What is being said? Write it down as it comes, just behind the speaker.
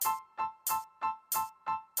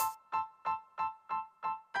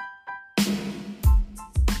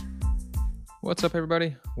What's up,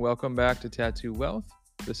 everybody? Welcome back to Tattoo Wealth.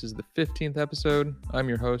 This is the 15th episode. I'm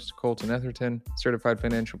your host, Colton Etherton, certified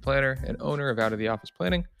financial planner and owner of Out of the Office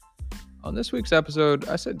Planning. On this week's episode,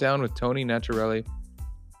 I sat down with Tony Natereli,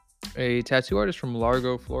 a tattoo artist from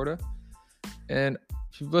Largo, Florida. And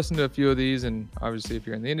if you've listened to a few of these, and obviously if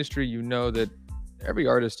you're in the industry, you know that every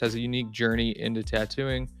artist has a unique journey into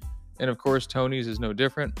tattooing. And of course, Tony's is no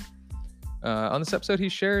different. On this episode, he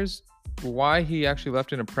shares why he actually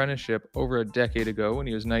left an apprenticeship over a decade ago when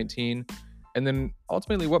he was 19, and then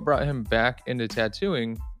ultimately what brought him back into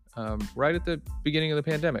tattooing right at the beginning of the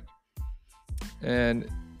pandemic. And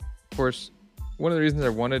of course, one of the reasons I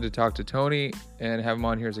wanted to talk to Tony and have him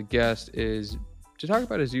on here as a guest is to talk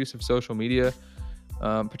about his use of social media,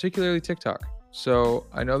 particularly TikTok. So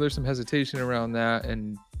I know there's some hesitation around that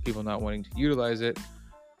and people not wanting to utilize it,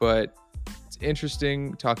 but it's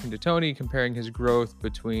interesting talking to Tony, comparing his growth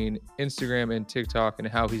between Instagram and TikTok and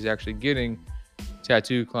how he's actually getting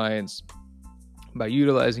tattoo clients by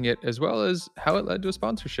utilizing it, as well as how it led to a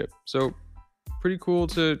sponsorship. So pretty cool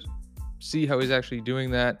to see how he's actually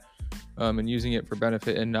doing that and using it for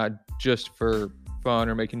benefit and not just for fun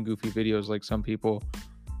or making goofy videos like some people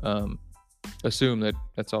assume that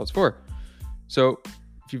that's all it's for. So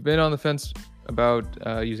if you've been on the fence about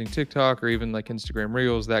using TikTok or even like Instagram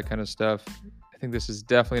Reels, that kind of stuff, I think this is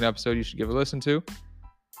definitely an episode you should give a listen to.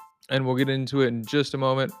 And we'll get into it in just a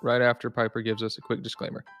moment, right after Piper gives us a quick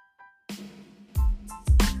disclaimer.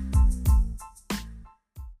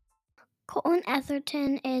 Colton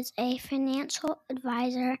Etherton is a financial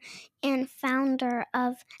advisor and founder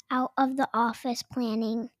of Out of the Office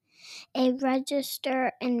Planning, a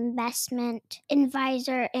registered investment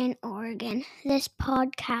advisor in Oregon. This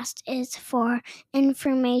podcast is for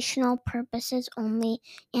informational purposes only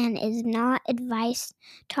and is not advice.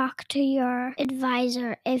 Talk to your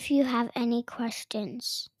advisor if you have any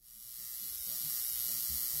questions.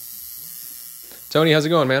 Tony, how's it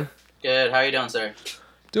going, man? Good. How are you doing, sir?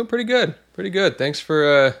 Doing pretty good. Pretty good. Thanks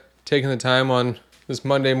for taking the time on this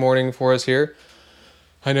Monday morning for us here.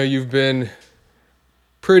 I know you've been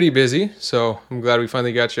pretty busy, so I'm glad we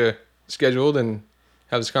finally got you scheduled and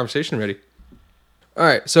have this conversation ready. All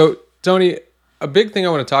right. So, Tony, a big thing I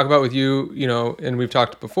want to talk about with you, and we've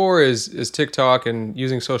talked before, is TikTok and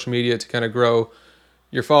using social media to kind of grow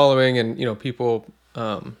your following and, people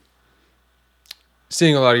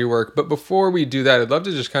seeing a lot of your work. But before we do that, I'd love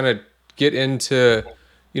to just kind of get into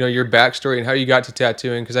your backstory and how you got to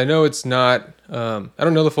tattooing, because I know it's not, I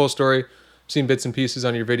don't know the full story. I've seen bits and pieces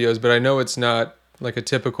on your videos, but I know it's not like a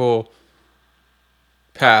typical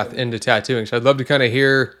path into tattooing. So I'd love to kind of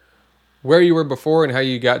hear where you were before and how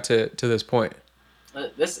you got to this point.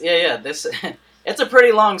 This it's a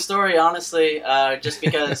pretty long story, honestly, just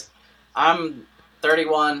because I'm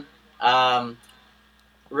 31.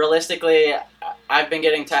 Realistically, I've been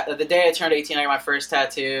getting the day I turned 18, I got my first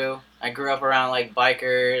tattoo. I grew up around like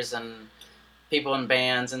bikers and people in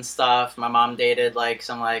bands and stuff. My mom dated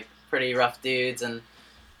some pretty rough dudes, and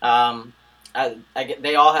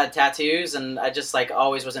they all had tattoos, and I just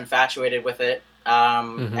always was infatuated with it.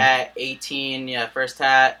 At 18, first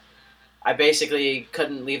tat, I basically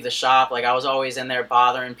couldn't leave the shop. I was always in there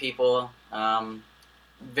bothering people.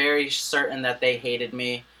 Very certain that they hated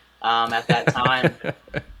me at that time.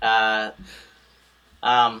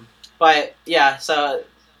 But yeah, so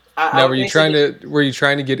were you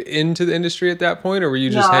trying to get into the industry at that point, or were you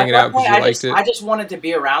just hanging out because you liked it? I just wanted to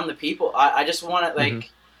be around the people. I just wanted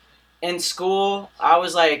in school, I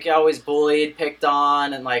was always bullied, picked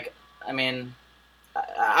on, and I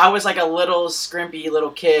was a little scrimpy little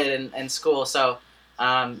kid in school, so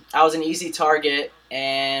I was an easy target,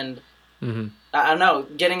 and I don't know,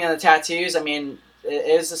 getting into tattoos, it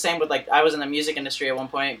was the same with I was in the music industry at one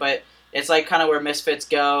point, but it's kind of where misfits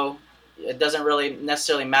go. It doesn't really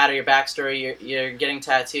necessarily matter your backstory. You're getting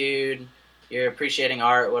tattooed, you're appreciating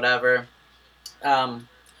art, whatever. But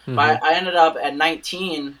I ended up at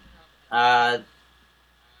 19. I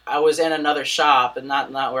was in another shop, and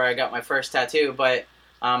not where I got my first tattoo, but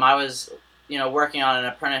I was working on an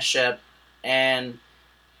apprenticeship, and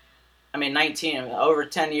 19 over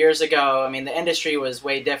 10 years ago. The industry was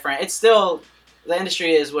way different. It's still, the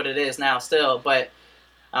industry is what it is now still, but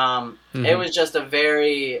it was just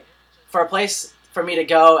for a place for me to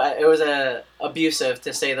go, it was abusive,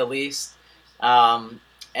 to say the least. And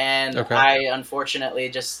okay. I unfortunately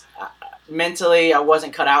just mentally, I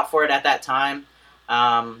wasn't cut out for it at that time,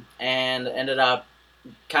 and ended up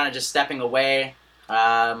kind of just stepping away.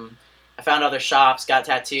 I found other shops, got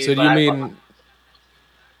tattooed. So do you mean?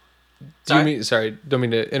 Sorry, don't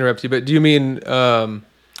mean to interrupt you, but do you mean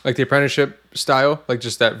like the apprenticeship style, like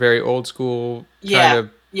just that very old school kind of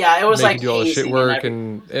Yeah, it was make like you do all the shit hazing work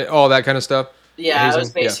and all that kind of stuff. Yeah, it was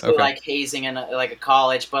Hazing. Yeah. basically Okay. like hazing in like a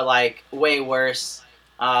college, but like way worse.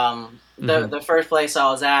 The first place I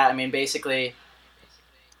was at, I mean, basically,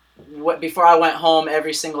 before I went home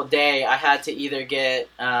every single day, I had to either get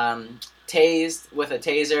tased with a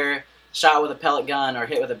taser, shot with a pellet gun, or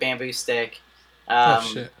hit with a bamboo stick. Oh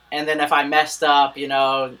shit. And then if I messed up,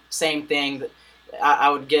 same thing. I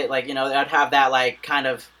would get like, I'd have that like kind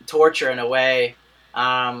of torture in a way.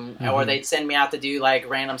 Or they'd send me out to do like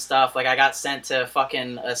random stuff. Like I got sent to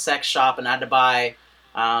fucking a sex shop and I had to buy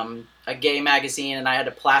a gay magazine and I had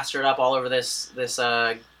to plaster it up all over this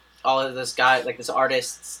all of this guy, like this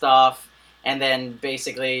artist stuff, and then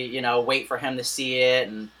basically wait for him to see it.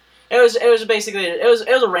 And it was basically it was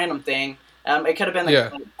a random thing. It could have been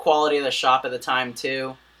the quality of the shop at the time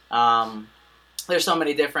too. There's so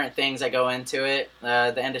many different things that go into it.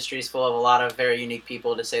 The industry is full of a lot of very unique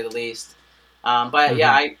people, to say the least. But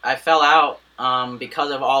yeah, I fell out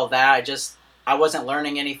because of all of that. I wasn't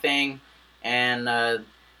learning anything, and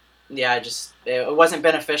yeah, it wasn't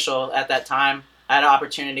beneficial at that time. I had an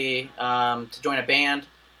opportunity to join a band,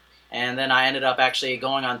 and then I ended up actually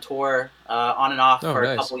going on tour on and off for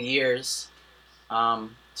a couple years.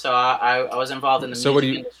 So I was involved in the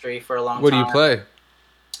music industry for a long time. What do you play?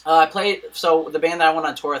 I played, so the band that I went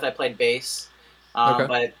on tour with, I played bass.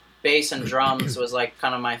 But bass and drums was like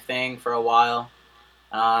kind of my thing for a while.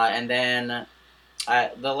 And then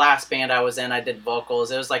the last band I was in, I did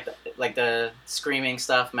vocals. It was like the screaming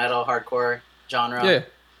stuff, metal, hardcore genre. Yeah.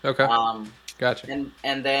 Okay. Gotcha.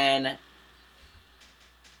 And then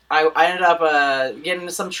I ended up getting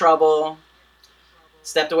into some trouble,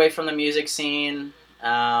 stepped away from the music scene,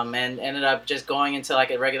 and ended up just going into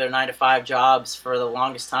like a regular 9-to-5 jobs for the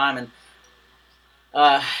longest time.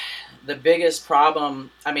 And the biggest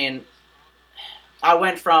problem, I mean, I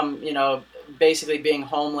went from, basically being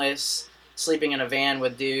homeless, sleeping in a van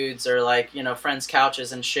with dudes or like, friends'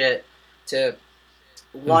 couches and shit, to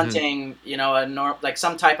wanting, like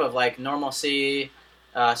some type of like normalcy,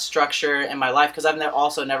 structure in my life, because I've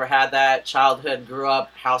also never had that. Childhood, grew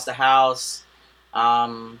up house to house,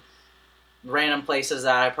 random places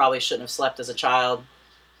that I probably shouldn't have slept as a child,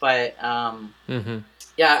 but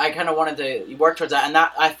yeah, I kind of wanted to work towards that, and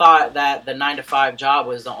that I thought that the 9-to-5 job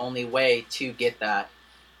was the only way to get that.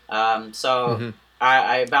 So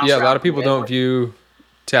I bounced. Yeah, a lot of people don't view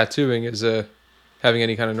tattooing as having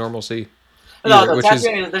any kind of normalcy. No,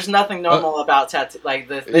 tattooing. There's nothing normal about tattoo like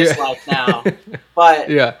this life now, but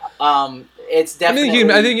yeah, it's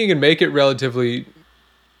definitely. I think you can make it relatively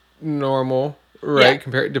normal, right?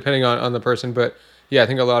 Yeah. Depending on the person, but yeah, I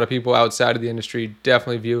think a lot of people outside of the industry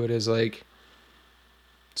definitely view it as like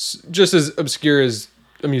just as obscure as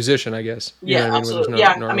a musician, I guess. You know what absolutely.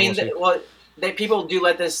 I mean, people do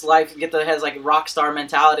let this life get to their heads, like rock star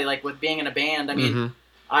mentality, like with being in a band. I mean,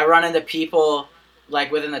 I run into people like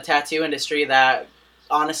within the tattoo industry that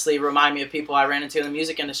honestly remind me of people I ran into in the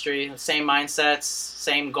music industry. Same mindsets,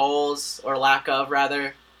 same goals, or lack of,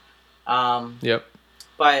 rather. Yep.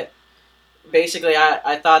 But basically,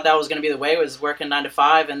 I thought that was going to be the way, was working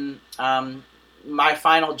 9-to-5. And my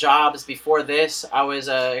final jobs before this,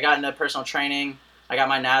 I got into personal training. I got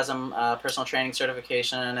my NASM personal training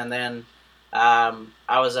certification, and then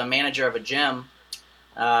I was a manager of a gym.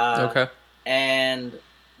 And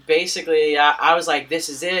basically, I was like, this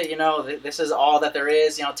is it, this is all that there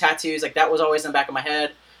is, tattoos, like that was always in the back of my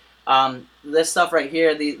head. This stuff right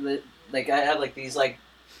here, like I have like these like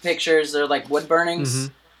pictures, they're like wood burnings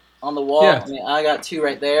on the wall. Yeah. I mean, I got 2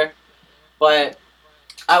 right there, but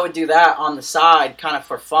I would do that on the side kind of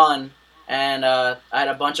for fun. And I had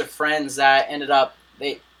a bunch of friends that ended up,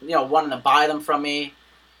 they wanting to buy them from me.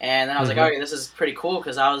 And then I was like, okay, this is pretty cool,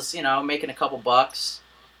 because I was, making a couple bucks.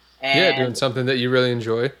 And doing something that you really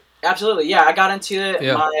enjoy. Absolutely, yeah. I got into it.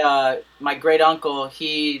 Yeah. My great uncle,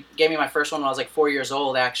 he gave me my first one when I was like 4 years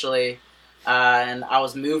old, actually. And I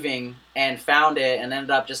was moving and found it and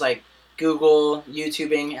ended up just like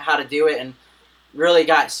YouTubing how to do it, and really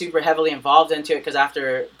got super heavily involved into it, because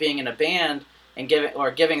after being in a band and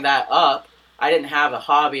giving that up, I didn't have a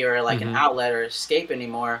hobby or like an outlet or escape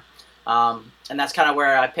anymore. And that's kind of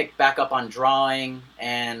where I picked back up on drawing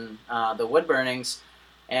and the wood burnings,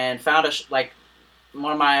 and found like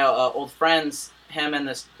one of my old friends, him and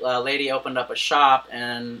this lady opened up a shop,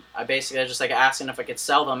 and I basically was just like asking if I could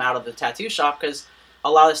sell them out of the tattoo shop, because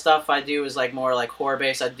a lot of the stuff I do is like more like horror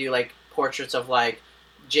based. I do like portraits of like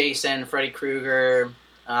Jason, Freddy Krueger,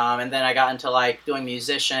 and then I got into like doing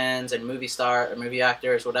musicians and movie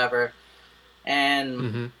actors, whatever.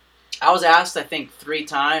 And I was asked, I think 3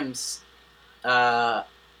 times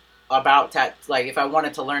about like if I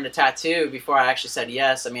wanted to learn to tattoo before I actually said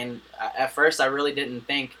yes. I mean, at first I really didn't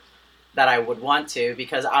think that I would want to,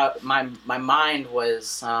 because my mind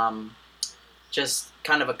was just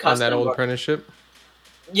kind of accustomed. On that old apprenticeship?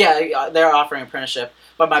 Yeah, they're offering apprenticeship.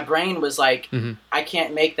 But my brain was like, Mm-hmm. I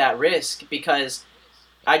can't make that risk, because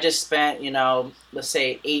I just spent, let's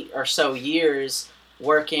say 8 or so years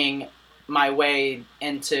working my way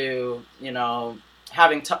into,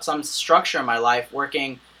 having some structure in my life,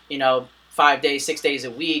 working, 5 days, 6 days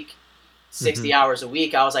a week, 60 Mm-hmm. hours a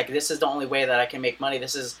week. I was like, this is the only way that I can make money.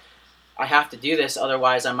 I have to do this.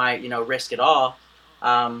 Otherwise I might, risk it all.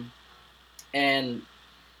 And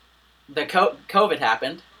the COVID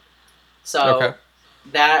happened. So Okay.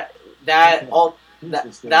 that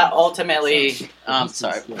ultimately,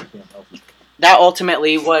 that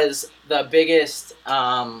ultimately was the biggest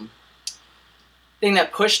thing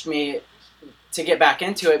that pushed me to get back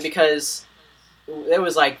into it, because it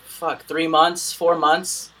was like 3 months, 4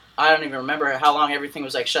 months. I don't even remember how long everything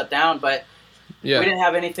was like shut down, but Yeah. we didn't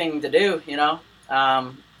have anything to do.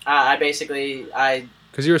 I basically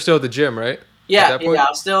because you were still at the gym, right? Yeah, at that point? yeah. I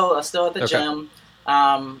was still at the gym.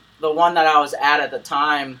 The one that I was at the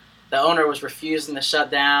time, the owner was refusing to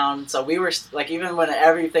shut down. So we were like, even when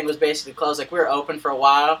everything was basically closed, like we were open for a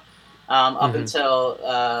while, up until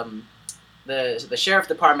the sheriff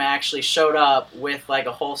department actually showed up with like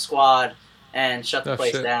a whole squad and shut the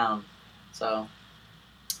place down. So,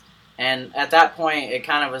 and at that point, it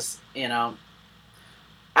kind of was,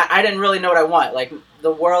 I didn't really know what I want. Like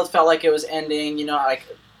the world felt like it was ending. Like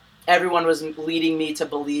everyone was leading me to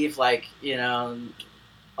believe, like,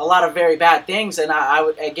 a lot of very bad things, and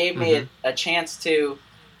it gave me a chance to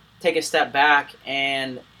take a step back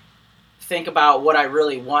and think about what I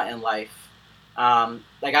really want in life.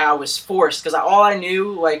 Like I was forced, because all I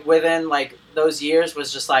knew, like within like those years,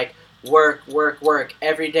 was just like work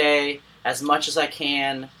every day as much as I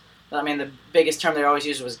can. I mean, the biggest term they always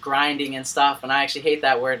used was grinding and stuff, and I actually hate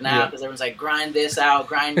that word now, because everyone's like, grind this out,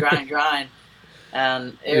 grind.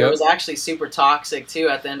 And it was actually super toxic too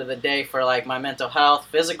at the end of the day, for like my mental health,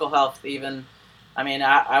 physical health even. I mean,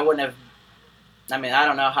 I wouldn't have, I mean, I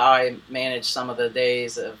don't know how I managed some of the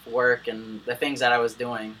days of work and the things that I was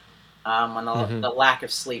doing, and the lack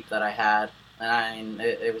of sleep that I had. And I mean,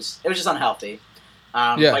 it was just unhealthy.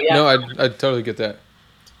 No, I totally get that.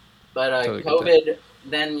 But COVID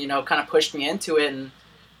then, kind of pushed me into it, and,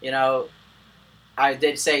 I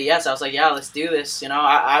did say yes. I was like, yeah, let's do this.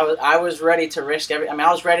 I was ready to risk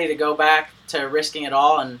I was ready to go back to risking it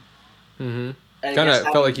all, and kind of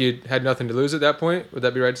felt like you had nothing to lose at that point. Would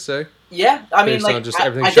that be right to say? Yeah, I mean, based like on just I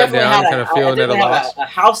everything shut definitely down, had kind of feeling at a loss. a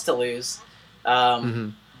house to lose,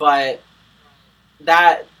 but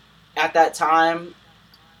that at that time,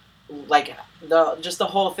 like the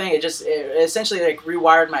whole thing, it essentially like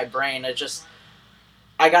rewired my brain.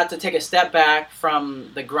 I got to take a step back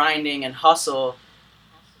from the grinding and hustle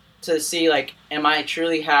to see, like, am I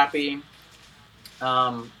truly happy?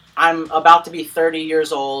 I'm about to be 30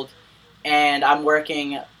 years old, and I'm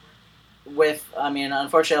working with,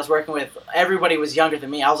 unfortunately, I was working with, everybody was younger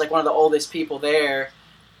than me. I was like one of the oldest people there.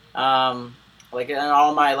 Like, and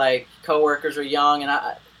all my like coworkers were young, and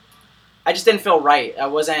I just didn't feel right.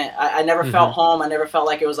 I never felt home. I never felt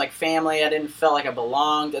like it was like family. I didn't feel like I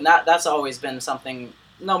belonged, and that's always been something.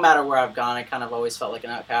 No matter where I've gone, I kind of always felt like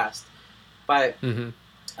an outcast. But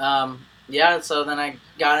yeah, so then I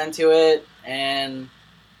got into it, and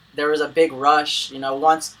there was a big rush.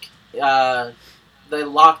 Once the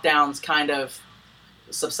lockdowns kind of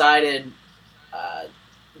subsided,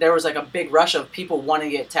 there was like a big rush of people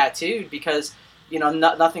wanting to get tattooed, because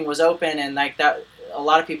nothing was open, and like that, a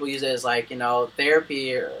lot of people use it as like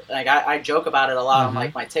therapy, or like I joke about it a lot on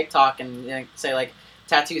like my TikTok, and say like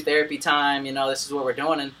tattoo therapy time. This is what we're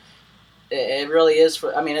doing, and it really is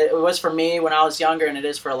for. I mean, it was for me when I was younger, and it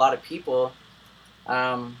is for a lot of people.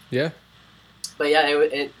 Yeah. But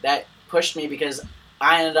yeah, that pushed me, because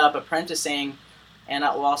I ended up apprenticing, and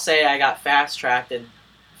I'll say I got fast tracked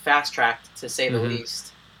to say the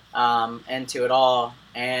least, into it all.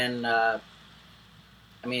 And I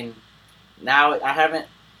mean, now I haven't,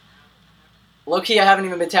 low key, I haven't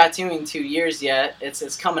even been tattooing 2 years yet.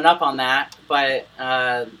 It's coming up on that, but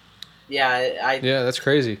yeah, that's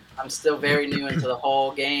crazy. I'm still very new into the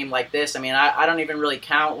whole game like this. I mean, I don't even really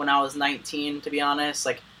count when I was 19, to be honest.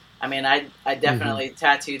 Like, I mean, I definitely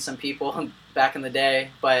tattooed some people back in the day,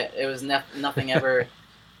 but it was nothing ever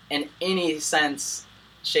in any sense,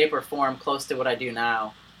 shape, or form close to what I do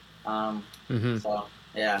now. So,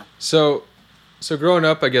 yeah. So growing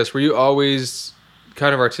up, I guess, were you always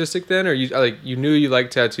kind of artistic then, or you knew you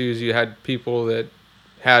liked tattoos? You had people that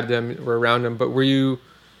had them, were around them, but were you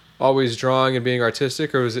always drawing and being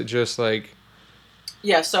artistic, or was it just like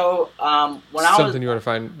Yeah, so when I was something you want to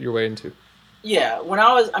find your way into? yeah,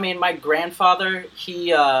 my grandfather,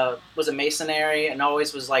 he was a masonry and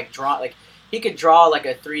always was like like he could draw like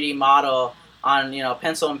a 3D model on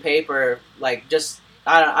pencil and paper, like just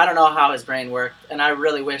I don't know how his brain worked, and I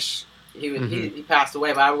really wish he passed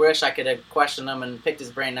away, but I wish I could have questioned him and picked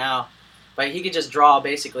his brain now, but he could just draw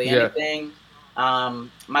basically anything.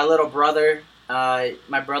 My little brother,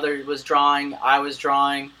 my brother was drawing, I was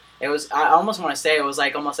drawing. I almost want to say it was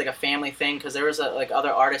like almost like a family thing, because there was like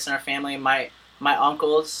other artists in our family. My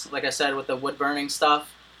uncles, like I said, with the wood burning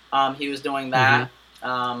stuff, he was doing that.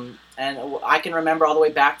 And I can remember all the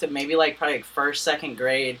way back to maybe like probably like first, second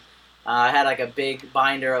grade. I had like a big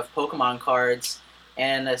binder of Pokemon cards,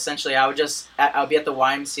 and essentially I would be at the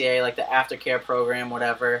YMCA, like the aftercare program,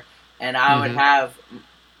 whatever, and I would have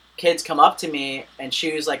kids come up to me and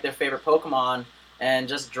choose like their favorite Pokemon and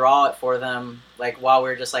just draw it for them, like while we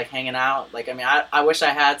were just like hanging out. Like, I mean, I wish I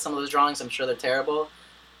had some of those drawings. I'm sure they're terrible.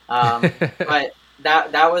 But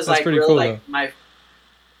that was like really cool, like though.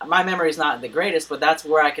 My memory's not the greatest, but that's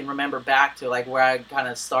where I can remember back to, like where I kind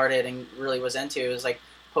of started and really was into. It was like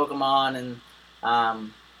Pokemon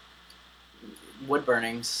and wood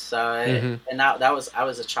burnings. So and that was I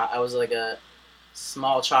was a child. I was like a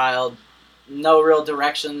small child, no real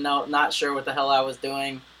direction, not sure what the hell I was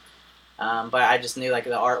doing. But I just knew like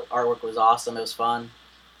the artwork was awesome. It was fun.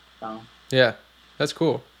 So. Yeah, that's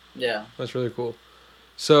cool. Yeah, that's really cool.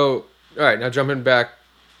 So, all right, now jumping back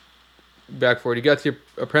forward, you got your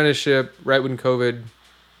apprenticeship right when COVID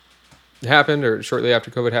happened, or shortly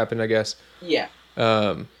after COVID happened, I guess. Yeah.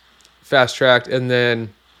 Fast tracked, and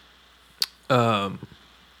then, so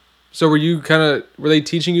were they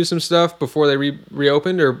teaching you some stuff before they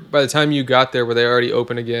reopened, or by the time you got there, were they already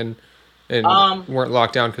open again and weren't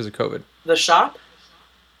locked down because of COVID? The shop?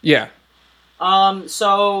 Yeah.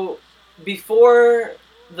 So before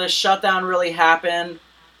the shutdown really happened,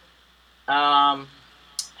 I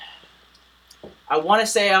want to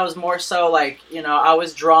say I was more so like, I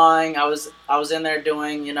was drawing, I was in there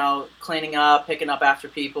doing, cleaning up, picking up after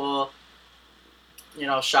people,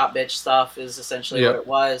 shop bitch stuff is essentially what it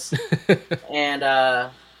was. And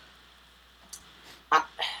I'm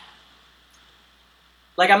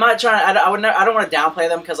not trying. I don't want to downplay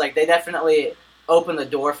them, because like they definitely opened the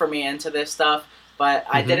door for me into this stuff. But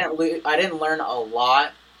I didn't learn a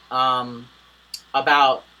lot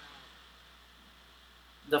about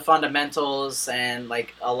the fundamentals and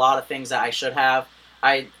like a lot of things that I should have.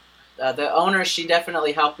 The owner, she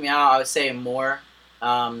definitely helped me out, I would say, more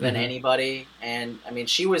than anybody. And I mean,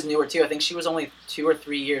 she was newer too. I think she was only 2 or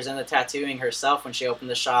 3 years into tattooing herself when she opened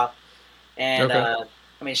the shop. And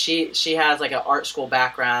I mean, she has like an art school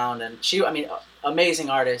background, and amazing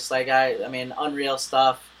artist. Like I mean, unreal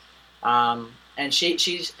stuff. And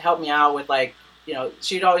she helped me out with like,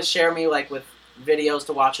 she'd always share me like with videos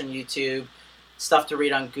to watch on YouTube, stuff to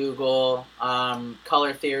read on Google,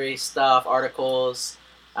 color theory stuff, articles,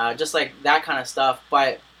 just like that kind of stuff.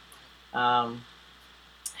 But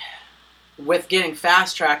with getting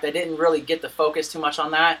fast tracked, I didn't really get to focus too much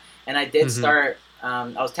on that, and I did start. I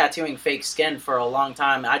was tattooing fake skin for a long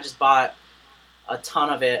time. I just bought a ton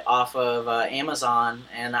of it off of Amazon,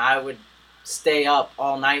 and I would stay up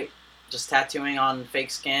all night just tattooing on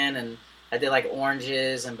fake skin. And I did like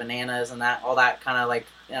oranges and bananas and all that kind of like,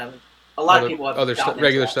 a lot of people have other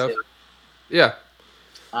regular stuff. Too. Yeah.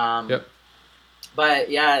 Yep.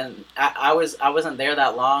 But yeah, I wasn't there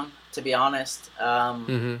that long, to be honest.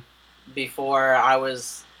 Before I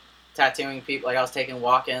was tattooing people, like I was taking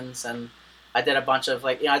walk-ins, and I did a bunch of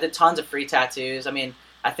like, I did tons of free tattoos. I mean,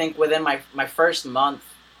 I think within my first month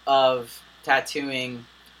of tattooing,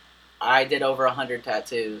 I did over 100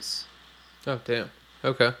 tattoos. Oh, damn.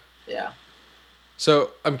 Okay. Yeah.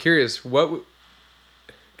 So I'm curious,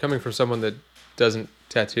 coming from someone that doesn't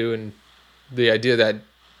tattoo, and the idea that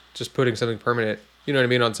just putting something permanent, you know what I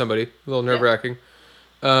mean, on somebody, a little nerve-wracking.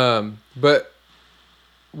 But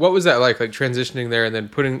what was that like transitioning there and then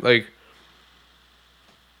putting like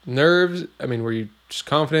nerves? I mean, were you just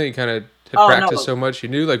confident? You kind of had practiced so much, you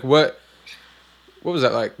knew like what was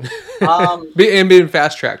that like? And being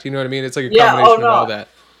fast tracked, you know what I mean? It's like a combination of all that.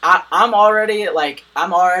 I'm already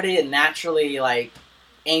a naturally like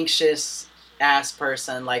anxious ass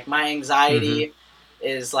person. Like my anxiety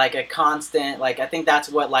is like a constant. Like I think that's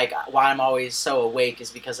what like why I'm always so awake is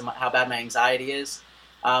because of how bad my anxiety is.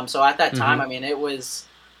 So at that time, I mean, it was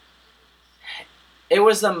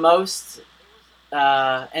the most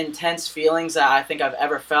intense feelings that I think I've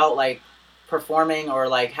ever felt, like performing or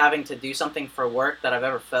like having to do something for work that I've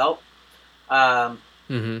ever felt. And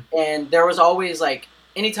there was always like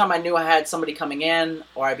anytime I knew I had somebody coming in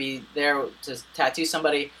or I'd be there to tattoo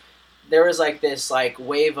somebody, there was like this like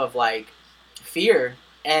wave of like fear,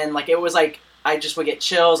 and like it was like I just would get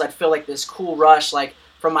chills. I'd feel like this cool rush like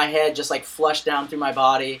from my head just like flush down through my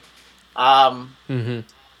body.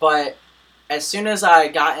 But as soon as I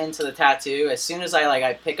got into the tattoo, as soon as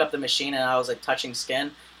I pick up the machine and I was like touching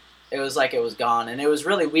skin, it was like it was gone, and it was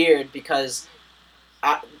really weird because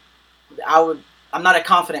I I'm not a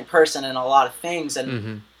confident person in a lot of things,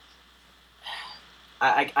 and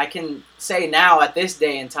I can say now at this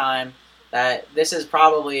day and time that this is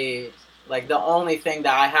probably like the only thing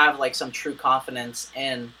that I have like some true confidence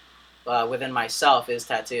in within myself is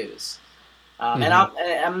tattoos. And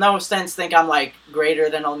I'm no sense think I'm like greater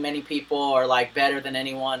than many people or like better than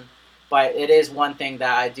anyone, but it is one thing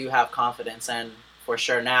that I do have confidence in for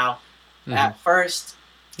sure now. At first,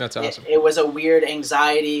 that's awesome. It was a weird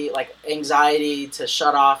anxiety to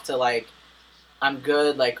shut off to like I'm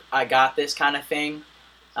good, like I got this kind of thing.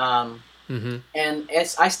 And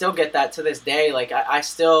I still get that to this day. Like I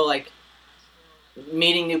still like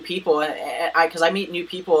meeting new people, because I meet new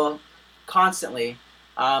people constantly.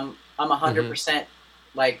 I'm 100%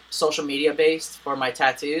 like social media based for my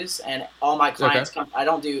tattoos, and all my clients come. I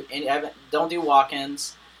don't do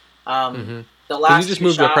walk-ins. The last you just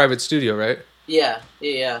moved to a private studio, right? Yeah.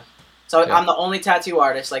 So I'm the only tattoo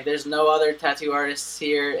artist. Like there's no other tattoo artists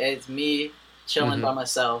here. It's me chilling by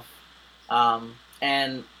myself.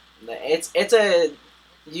 And it's a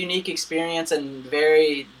unique experience and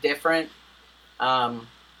very different.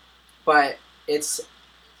 But it's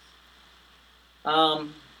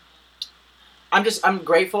I'm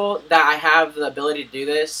grateful that I have the ability to do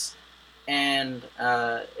this, and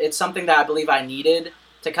it's something that I believe I needed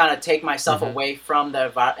to kind of take myself away from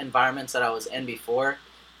the environments that I was in before.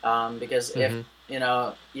 Because if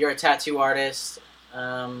you're a tattoo artist,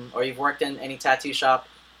 or you've worked in any tattoo shop,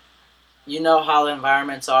 you know how the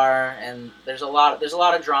environments are, and there's a lot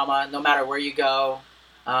of drama no matter where you go.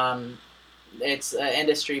 It's an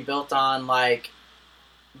industry built on like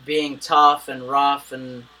being tough and rough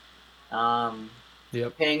and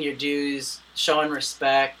paying your dues, showing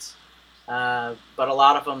respect. But a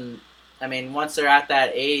lot of them, I mean, once they're at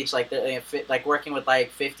that age, like they're like working with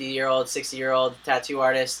like 50-year-old, 60-year-old tattoo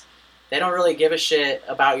artists, they don't really give a shit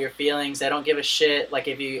about your feelings. They don't give a shit like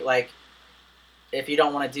if you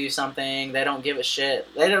don't want to do something, they don't give a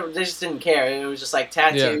shit. They just didn't care. It was just like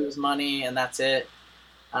tattoos, money, and that's it.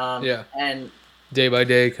 And day by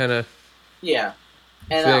day kind of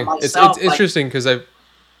and myself, it's interesting because I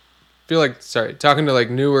feel like talking to like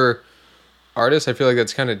newer artists, I feel like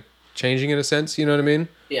that's kind of changing in a sense, you know what I mean?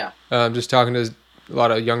 Just talking to a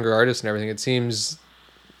lot of younger artists and everything, it seems,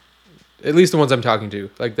 at least the ones I'm talking to,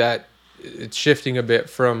 like that it's shifting a bit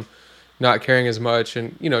from not caring as much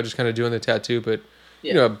and just kind of doing the tattoo, but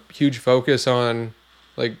a huge focus on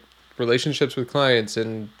like relationships with clients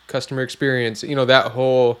and customer experience, that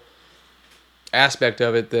whole aspect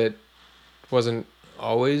of it that wasn't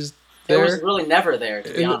always there. It was really never there,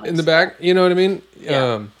 to be honest. In the back, you know what I mean?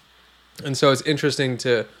 And so it's interesting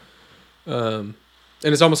to and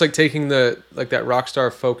it's almost like taking that rock star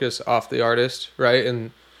focus off the artist, right?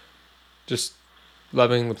 And just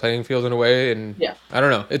leveling the playing field in a way. And I don't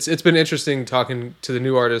know. It's been interesting talking to the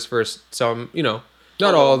new artists versus some,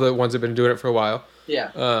 not all the ones that have been doing it for a while.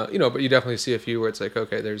 But you definitely see a few where it's like,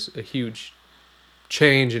 okay, there's a huge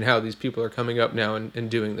change in how these people are coming up now and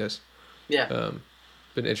doing this.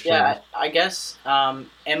 Been interesting. I guess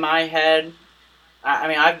in my head, I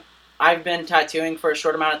mean, I've been tattooing for a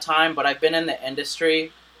short amount of time, but I've been in the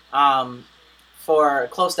industry for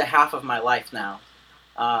close to half of my life now.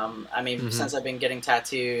 I mean, since I've been getting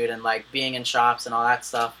tattooed and like being in shops and all that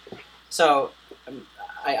stuff. So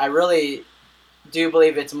I really do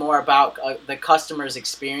believe it's more about the customer's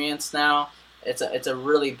experience now. It's a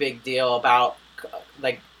really big deal about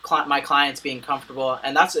like my clients being comfortable,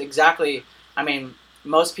 and that's exactly. I mean,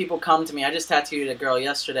 most people come to me. I just tattooed a girl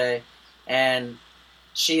yesterday, and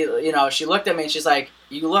she looked at me and she's like,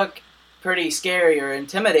 "You look pretty scary or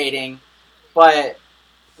intimidating," but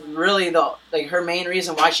really her main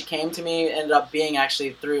reason why she came to me ended up being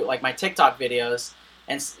actually through like my TikTok videos,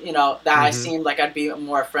 and that I seemed like I'd be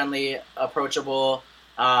more friendly, approachable,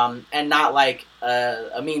 and not like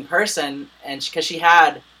a mean person, and because she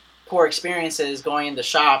had poor experiences going into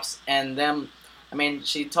shops, and them. I mean,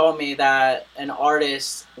 she told me that an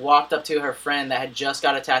artist walked up to her friend that had just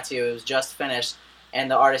got a tattoo, it was just finished,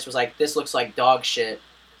 and the artist was like, "This looks like dog shit."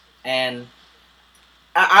 And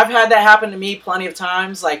I've had that happen to me plenty of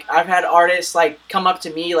times. Like, I've had artists like come up to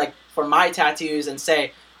me like for my tattoos and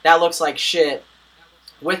say, "That looks like shit,"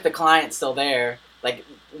 with the client still there, like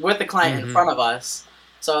with the client in front of us.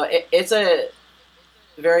 So it's a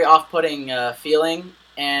very off-putting feeling.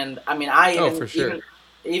 And I mean, for sure.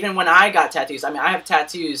 even when I got tattoos, I mean, I have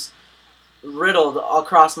tattoos riddled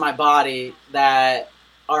across my body that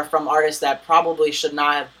are from artists that probably should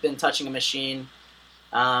not have been touching a machine.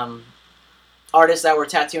 Artists that were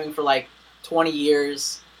tattooing for like 20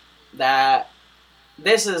 years. That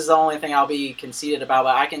this is the only thing I'll be conceited about,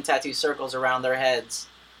 but I can tattoo circles around their heads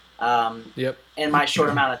in my short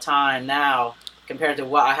amount of time now compared to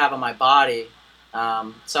what I have on my body.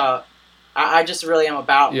 So I just really am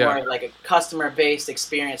about more of like a customer-based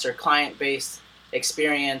experience or client-based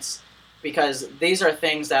experience, because these are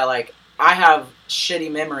things that, like, I have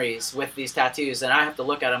shitty memories with these tattoos and I have to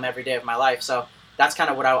look at them every day of my life. So that's kind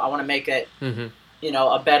of what I want to make it,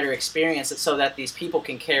 a better experience so that these people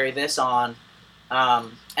can carry this on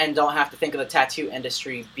and don't have to think of the tattoo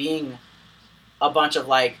industry being a bunch of,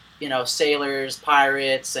 like, sailors,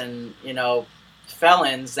 pirates, and,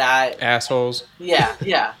 felons that... Assholes.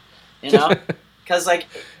 Yeah. Because, like,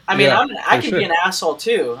 I mean, I can be an asshole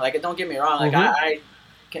too. Like, don't get me wrong. Like,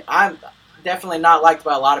 I'm definitely not liked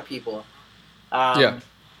by a lot of people. But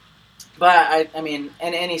I mean,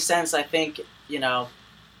 in any sense, I think,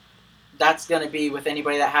 that's going to be with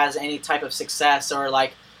anybody that has any type of success or,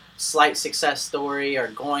 like, slight success story or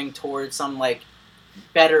going towards some, like,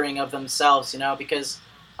 bettering of themselves, because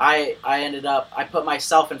I put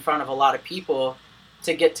myself in front of a lot of people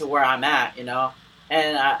to get to where I'm at, and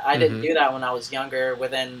I didn't do that when I was younger.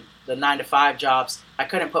 Within the 9-to-5 jobs, I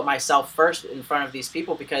couldn't put myself first in front of these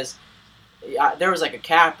people because there was, like, a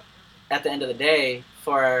cap at the end of the day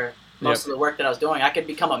for most of the work that I was doing. I could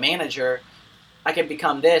become a manager, I could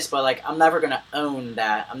become this, but, like, I'm never going to own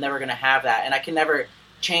that. I'm never going to have that. And I can never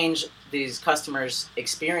change these customers'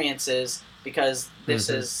 experiences because this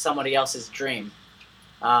is somebody else's dream.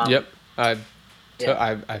 I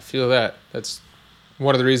feel that. That's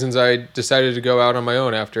one of the reasons I decided to go out on my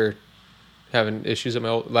own after having issues at my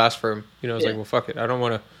last firm. I was like, well, fuck it. I don't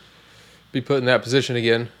want to be put in that position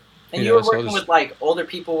again. And you were working with, like, older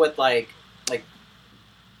people with, like...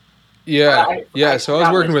 So I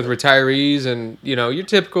was working with retirees and, your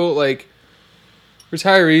typical, like,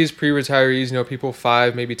 retirees, pre-retirees, people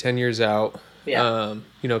 5, maybe 10 years out. Kind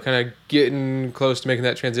of getting close to making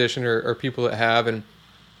that transition, or people that have. And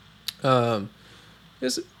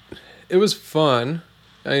it was fun.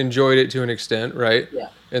 I enjoyed it to an extent, right? Yeah.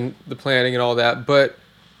 And the planning and all that. But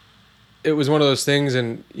it was one of those things,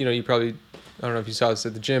 and, you probably, I don't know if you saw this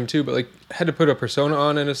at the gym too, but, like, had to put a persona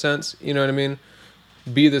on in a sense, you know what I mean?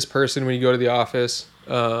 Be this person when you go to the office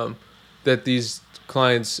that these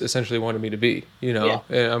clients essentially wanted me to be,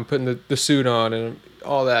 and I'm putting the suit on and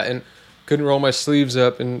all that, and couldn't roll my sleeves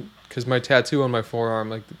up and because my tattoo on my forearm,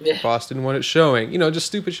 like the boss didn't want it showing, just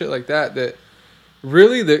stupid shit like that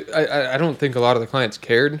really I don't think a lot of the clients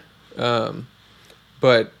cared,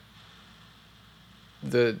 but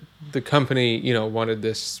the company wanted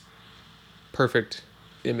this perfect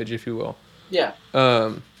image, if you will.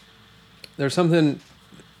 There's something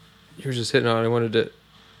you're just hitting on I wanted to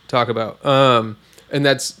talk about, and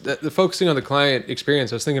that's the focusing on the client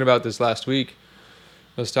experience. I was thinking about this last week.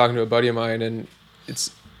 I was talking to a buddy of mine, and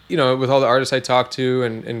it's, with all the artists I talk to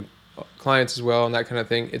and clients as well and that kind of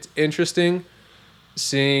thing, it's interesting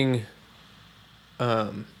seeing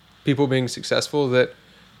people being successful that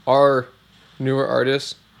are newer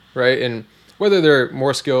artists, right? And whether they're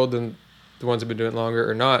more skilled than the ones that have been doing it longer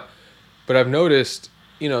or not, but I've noticed,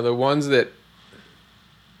 the ones that,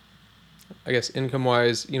 I guess,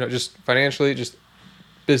 income-wise, just financially, just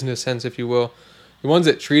business sense, if you will, the ones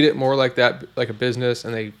that treat it more like that, like a business,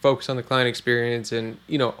 and they focus on the client experience and,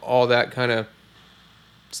 all that kind of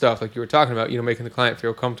stuff like you were talking about, making the client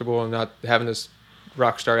feel comfortable and not having this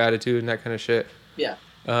rock star attitude and that kind of shit. Yeah.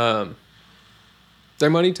 Their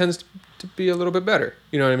money tends to be a little bit better,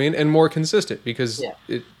 you know what I mean? And more consistent because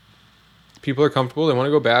people are comfortable. They want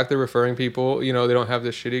to go back. They're referring people, they don't have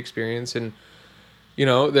this shitty experience. And,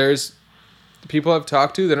 there's people I've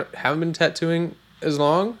talked to that haven't been tattooing as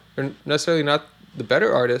long, or necessarily not the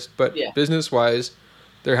better artist, but business-wise,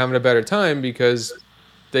 they're having a better time because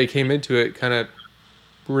they came into it kind of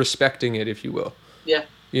respecting it, if you will. Yeah.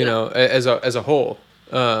 As a whole,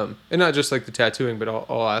 and not just like the tattooing, but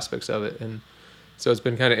all aspects of it. And so it's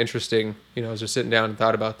been kind of interesting. I was just sitting down and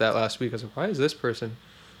thought about that last week. I was like, why is this person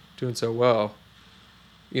doing so well?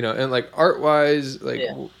 And like art-wise, like.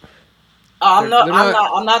 Yeah. I'm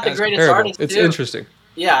not the greatest artist. It's interesting.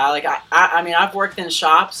 Yeah, like I mean, I've worked in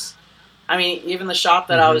shops. I mean, even the shop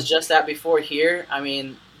that I was just at before here. I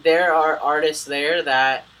mean, there are artists there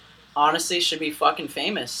that honestly should be fucking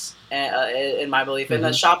famous, in my belief. And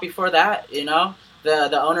the shop before that,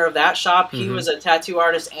 the owner of that shop, he Mm-hmm. was a tattoo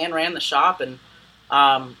artist and ran the shop, and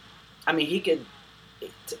I mean, he could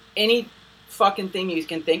any fucking thing you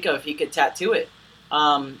can think of, he could tattoo it.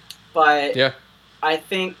 But Yeah. I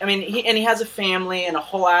think, I mean, he has a family and a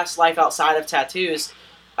whole ass life outside of tattoos,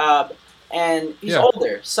 and he's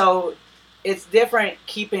older, so it's different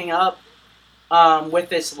keeping up with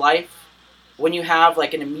this life when you have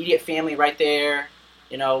like an immediate family right there,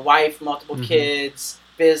 you know, wife, multiple kids,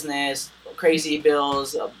 business, crazy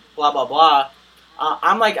bills, blah blah blah.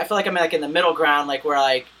 I feel like I'm like in the middle ground, like where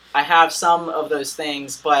like I have some of those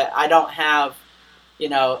things, but I don't have, you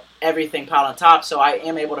know, everything piled on top. So I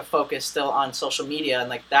am able to focus still on social media, and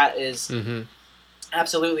like that is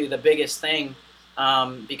absolutely the biggest thing,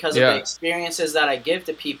 because of the experiences that I give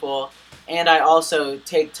to people. And I also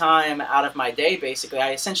take time out of my day. Basically,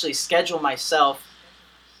 I essentially schedule myself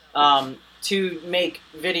to make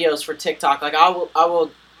videos for TikTok. Like I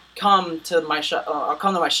will come to my shop. I'll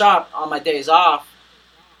come to my shop on my days off,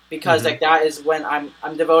 because like that is when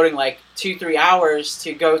I'm devoting like 2-3 hours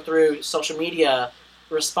to go through social media,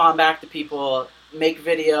 respond back to people, make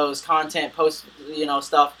videos, content, post, you know,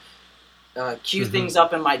 stuff, queue things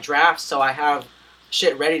up in my drafts so I have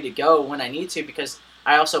shit ready to go when I need to, because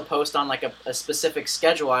I also post on like a specific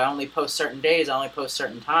schedule. I only post certain days, I only post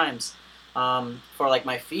certain times, for like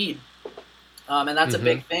my feed, and that's a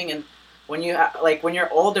big thing. And when you like when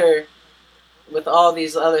you're older with all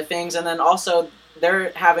these other things, and then also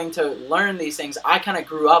they're having to learn these things. I kind of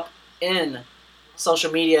grew up in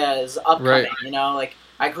social media as upcoming, you know, like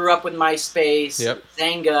I grew up with MySpace.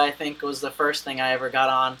 Zanga, I think, was the first thing I ever got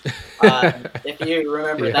on. If you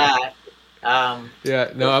remember that.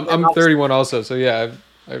 No, I'm 31 also, so yeah,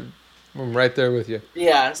 I'm right there with you.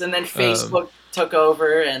 Yeah, and then Facebook took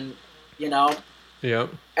over, and you know,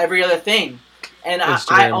 every other thing, and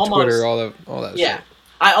Instagram, I almost, Twitter, all that. Yeah,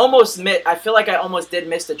 shit. I feel like I almost did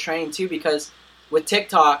miss the train too, because with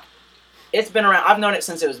TikTok, it's been around. I've known it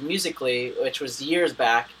since it was Musically, which was years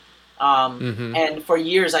back. And for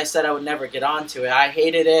years I said I would never get onto it. I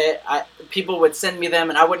hated it. People would send me them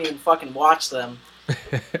and I wouldn't even fucking watch them.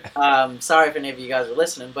 Sorry if any of you guys are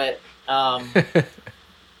listening, but I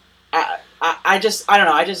don't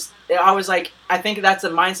know. I was like, I think that's the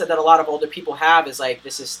mindset that a lot of older people have, is like,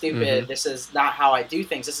 this is stupid. This is not how I do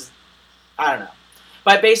things. I don't know.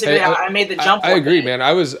 But basically, I made the jump. I agree, man.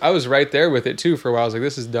 I was right there with it too for a while. I was like,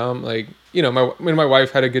 this is dumb. Like, you know, my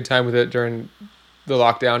wife had a good time with it during the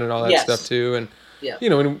lockdown and all that stuff too. And you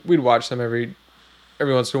know, when we'd watch them every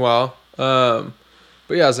once in a while. But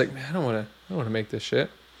yeah, I was like, man, I don't want to make this shit.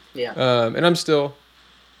 Yeah. And I'm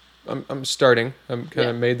starting. I'm kind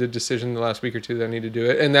of made the decision the last week or two that I need to do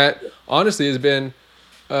it, and that honestly has been,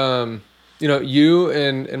 you know, you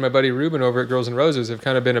and my buddy Ruben over at Girls and Roses have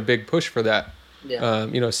kind of been a big push for that. Yeah.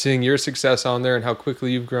 You know, seeing your success on there and how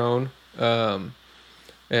quickly you've grown,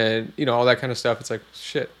 and you know, all that kind of stuff. It's like,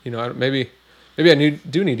 shit, you know, maybe I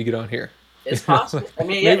do need to get on here. It's possible. I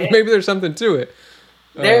mean, maybe there's something to it.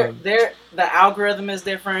 The algorithm is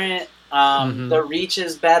different. The reach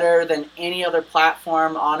is better than any other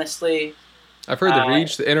platform, honestly. I've heard the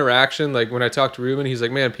reach, the interaction. Like when I talked to Ruben, he's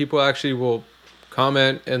like, man, people actually will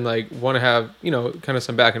comment and like want to have, you know, kind of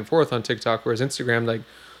some back and forth on TikTok, whereas Instagram, like,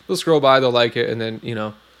 they'll scroll by, they'll like it, and then, you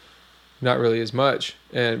know, not really as much.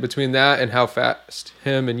 And between that and how fast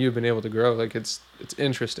him and you have been able to grow, like, it's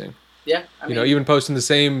interesting. Yeah, I mean, you know, even posting the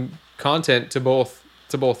same content to both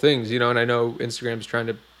things, you know. And I know Instagram's trying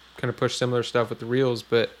to kind of push similar stuff with the reels,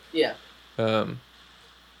 but yeah. Can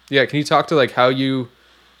you talk to like how you,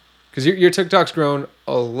 because your TikTok's grown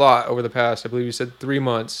a lot over the past, I believe you said 3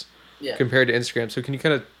 months, compared to Instagram. So can you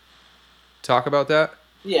kind of talk about that?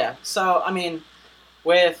 Yeah. So I mean,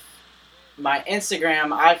 with my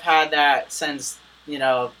Instagram, I've had that since, you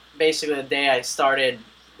know, basically the day I started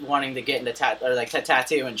wanting to get into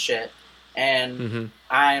tattoo and shit. And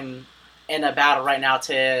I'm in a battle right now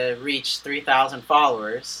to reach 3,000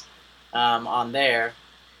 followers on there.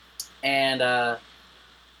 And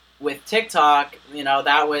with TikTok, you know,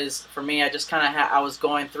 that was, for me, I just kind of I was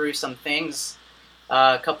going through some things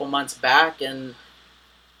a couple months back, and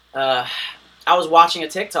I was watching a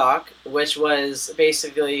TikTok, which was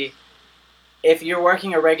basically, if you're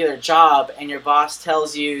working a regular job and your boss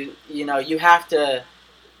tells you, you know, you have to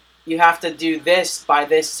do this by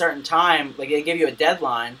this certain time, like they give you a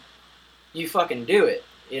deadline, you fucking do it.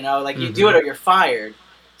 You know, like you do it or you're fired.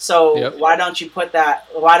 So why don't you put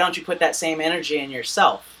that same energy in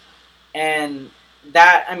yourself? And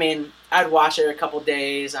that, I mean, I'd watch it a couple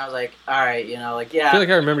days, and I was like, all right, you know, like, yeah. I feel like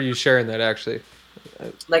I remember you sharing that, actually.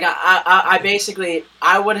 Like, I basically,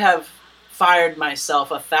 I would have fired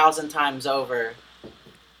myself 1,000 times over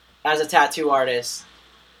as a tattoo artist.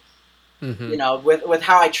 Mm-hmm. You know, with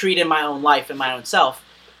how I treated my own life and my own self.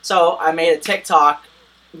 So I made a TikTok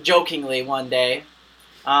jokingly one day.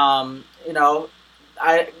 You know,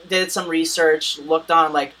 I did some research, looked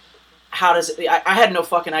on like how does it, I had no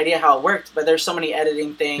fucking idea how it worked, but there's so many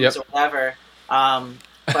editing things or whatever.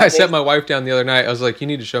 I set my wife down the other night. I was like, you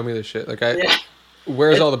need to show me this shit. Like,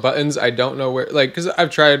 where's all the buttons? I don't know where. Like, because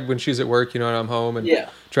I've tried when she's at work, you know, and I'm home and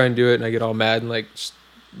try and do it, and I get all mad and like just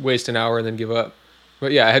waste an hour and then give up.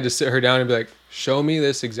 But yeah, I had to sit her down and be like, show me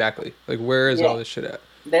this exactly. Like, where is all this shit at?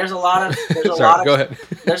 There's a lot of go ahead.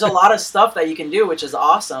 There's a lot of stuff that you can do, which is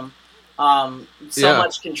awesome.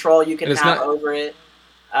 Much control you can have over it.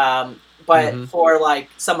 But for like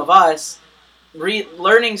some of us,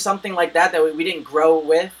 learning something like that we didn't grow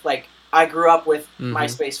with, like I grew up with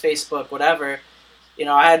MySpace, Facebook, whatever. You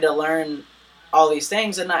know, I had to learn all these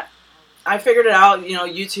things, and I figured it out. You know,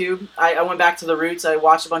 YouTube. I went back to the roots. I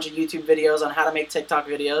watched a bunch of YouTube videos on how to make TikTok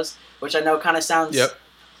videos, which I know kind of sounds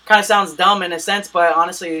dumb in a sense, but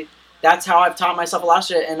honestly, that's how I've taught myself a lot of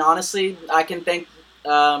shit. And honestly, I can think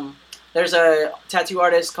there's a tattoo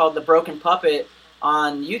artist called The Broken Puppet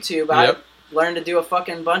on YouTube. I learned to do a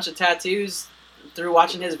fucking bunch of tattoos through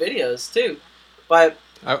watching his videos too. But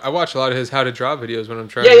I watch a lot of his how to draw videos when I'm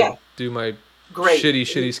trying to do my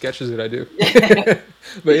shitty sketches that I do.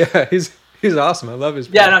 But yeah, he's awesome. I love his.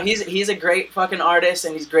 Yeah, no, he's a great fucking artist,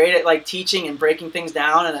 and he's great at like teaching and breaking things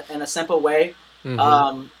down in a simple way.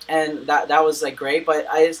 And that was like great. But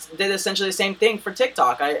I did essentially the same thing for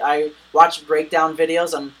TikTok. I watched breakdown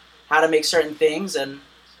videos on how to make certain things, and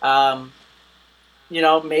you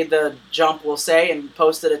know, made the jump, we'll say, and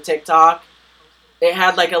posted a TikTok. It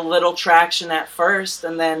had like a little traction at first,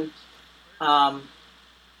 and then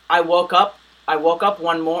I woke up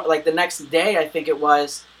like the next day, I think it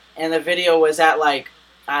was, and the video was at like,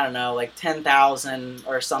 I don't know, like 10,000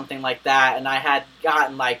 or something like that, and I had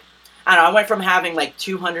gotten like, I don't know, I went from having like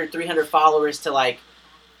 200, 300 followers to like,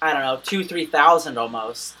 I don't know, 2,000-3,000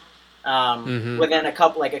 almost within a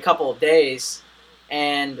couple of days,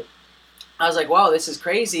 and I was like, wow, this is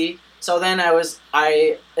crazy. So then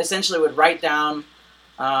I essentially would write down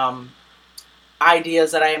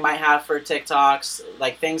ideas that I might have for TikToks,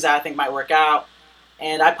 like things that I think might work out.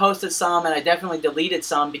 And I posted some, and I definitely deleted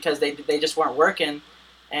some because they just weren't working.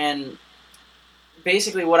 And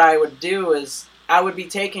basically what I would do is I would be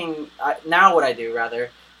taking, now what I do rather,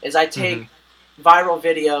 is I take viral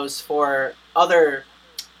videos for other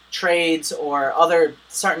trades or other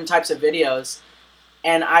certain types of videos,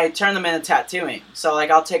 and I turn them into tattooing. So like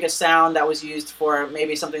I'll take a sound that was used for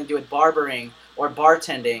maybe something to do with barbering or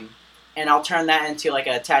bartending, and I'll turn that into like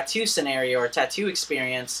a tattoo scenario or a tattoo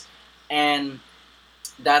experience, and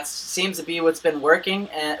that seems to be what's been working.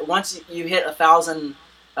 And once you hit 1,000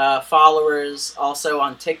 followers also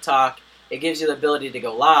on TikTok, it gives you the ability to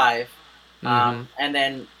go live. And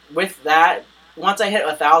then with that, once I hit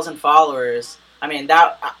 1,000 followers, I mean,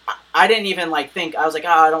 that I didn't even like think, I was like,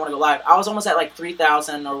 I don't want to go live. I was almost at like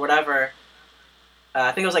 3,000 or whatever.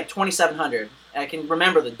 I think it was like 2,700. I can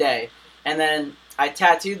remember the day. And then I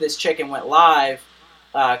tattooed this chick and went live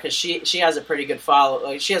because she has a pretty good follow.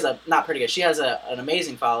 Like, she has not pretty good. She has an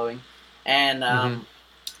amazing following, and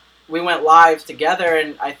we went live together.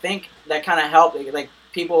 And I think that kind of helped. Like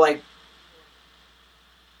people like,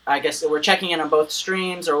 I guess we're checking in on both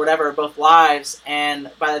streams or whatever, both lives. And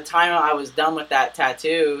by the time I was done with that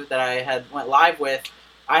tattoo that I had went live with,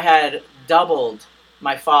 I had doubled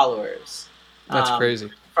my followers. That's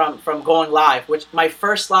crazy. From going live, which my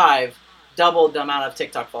first live doubled the amount of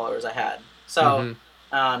TikTok followers I had. So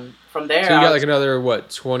from there, so you got like another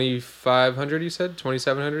 2,500? You said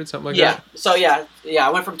 2,700, something like that. So yeah. I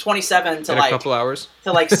went from 27 to in like a couple hours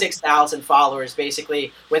to like 6,000 followers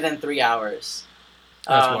basically within 3 hours.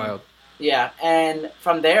 That's wild. Yeah, and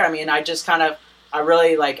from there, I mean, I just kind of, I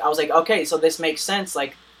was like, okay, so this makes sense.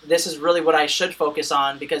 Like, this is really what I should focus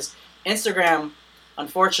on, because Instagram,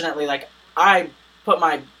 unfortunately, like, I put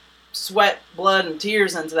my sweat, blood, and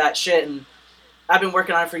tears into that shit, and I've been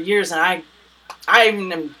working on it for years, and I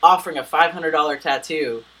even am offering a $500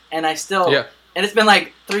 tattoo, and I still, and it's been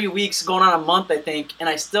like 3 weeks, going on a month, I think, and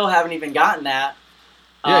I still haven't even gotten that.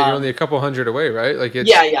 Yeah, you're only a couple hundred away, right? Like it's,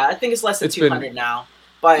 yeah, I think it's less than 200 now.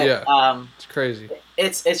 But it's crazy.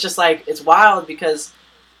 It's just like, it's wild, because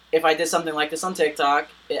if I did something like this on TikTok,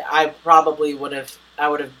 I would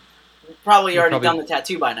have probably already done the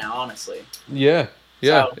tattoo by now, honestly. Yeah.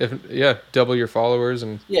 So, double your followers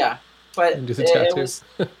and but and do the tattoo.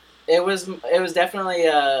 It was definitely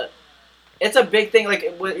it's a big thing,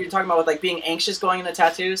 like what you're talking about with like being anxious going into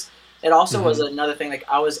tattoos. It also was another thing, like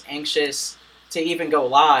I was anxious to even go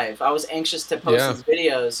live. I was anxious to post these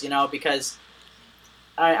videos, you know, because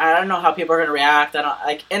I don't know how people are gonna react. I don't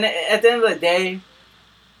like, and at the end of the day,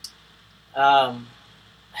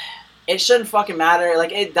 it shouldn't fucking matter.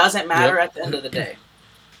 Like, it doesn't matter at the end of the day.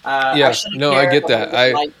 I get that.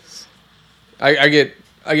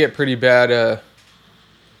 I get pretty bad.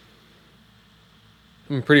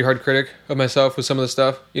 I'm a pretty hard critic of myself with some of the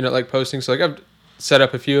stuff, you know, like posting. So like I've set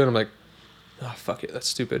up a few and I'm like, oh fuck it, that's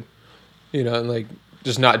stupid, you know, and like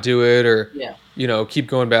just not do it, or you know, keep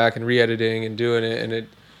going back and re-editing and doing it, and it.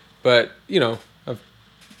 But you know, I've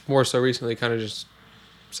more so recently kind of just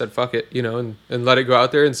said fuck it, you know, and let it go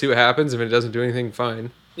out there and see what happens. If it doesn't do anything,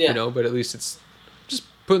 fine, you know. But at least it's just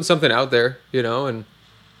putting something out there, you know, and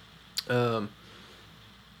I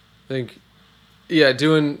think. Yeah,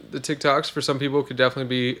 doing the TikToks for some people could definitely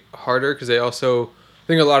be harder because they also, I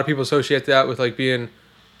think a lot of people associate that with like being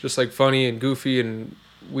just like funny and goofy and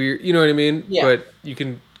weird, you know what I mean? Yeah. But you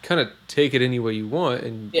can kind of take it any way you want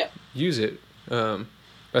and use it. I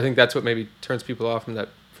think that's what maybe turns people off from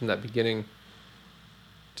that beginning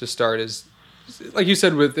to start is, like you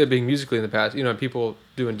said, with it being musically in the past, you know, people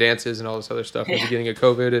doing dances and all this other stuff in the beginning of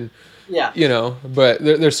COVID and, you know, but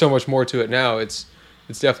there's so much more to it now. It's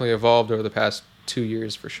definitely evolved over the past 2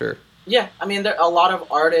 years for sure. Yeah, I mean, a lot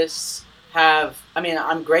of artists have. I mean,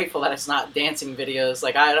 I'm grateful that it's not dancing videos.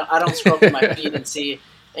 Like I don't scroll through my feed and see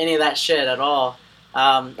any of that shit at all.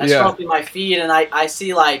 I scroll through my feed and I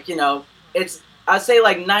see, like, you know, I'd say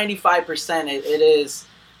like 95% it is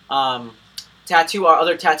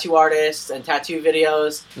other tattoo artists and tattoo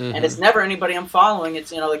videos, and it's never anybody I'm following.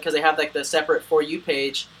 It's, you know, because they have like the separate For You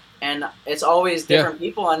page, and it's always different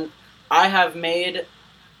people. And I have made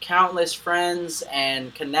countless friends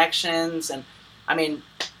and connections, and I mean,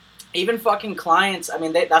 even fucking clients. I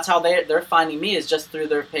mean, that's how they're finding me, is just through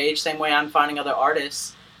their page. Same way I'm finding other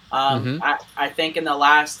artists. I think in the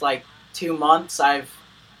last like 2 months, I've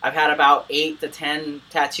had about 8 to 10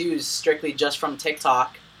 tattoos strictly just from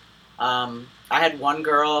TikTok. I had one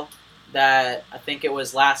girl that I think it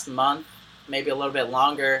was last month, maybe a little bit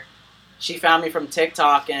longer. She found me from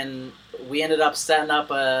TikTok, and we ended up setting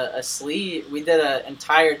up a sleeve. We did an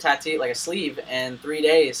entire tattoo, like a sleeve, in 3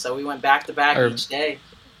 days. So we went back to back each day.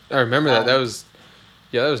 I remember that. That was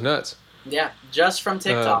nuts. Yeah, just from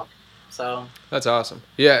TikTok. So that's awesome.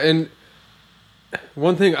 Yeah, and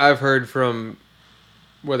one thing I've heard from,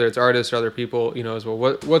 whether it's artists or other people, you know, as well,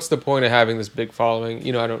 what's the point of having this big following?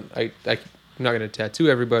 You know, I'm not going to tattoo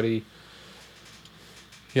everybody,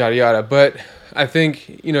 yada yada. But I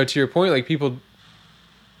think, you know, to your point, like, people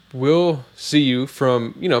will see you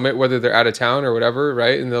from, you know, whether they're out of town or whatever,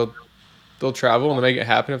 right? And they'll travel and they'll make it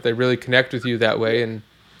happen if they really connect with you that way and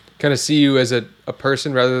kind of see you as a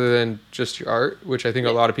person rather than just your art, which I think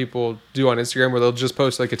a lot of people do on Instagram, where they'll just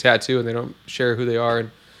post like a tattoo and they don't share who they are.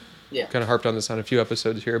 And kind of harped on this on a few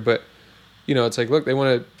episodes here, but you know, it's like, look, they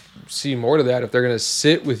want to see more to that if they're going to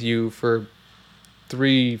sit with you for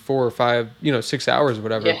 3, 4, or 5, you know, 6 hours or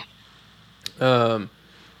whatever. And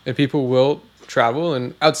people will travel,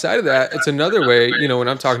 and outside of that, it's another way, you know, when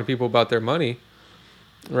I'm talking to people about their money,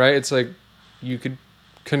 right, it's like you could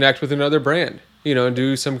connect with another brand, you know, and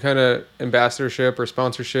do some kind of ambassadorship or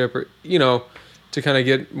sponsorship, or, you know, to kind of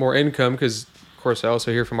get more income, because of course I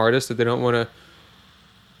also hear from artists that they don't want to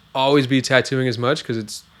always be tattooing as much because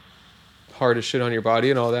it's hard as shit on your body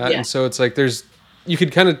and all that. And so it's like you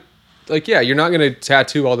could kind of like, you're not going to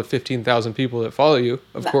tattoo all the 15,000 people that follow you,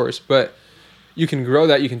 of course, but you can grow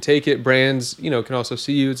that. You can take it. Brands, you know, can also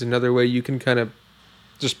see you. It's another way you can kind of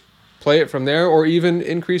just play it from there, or even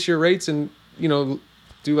increase your rates and, you know,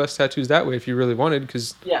 do less tattoos that way if you really wanted,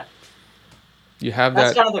 because you have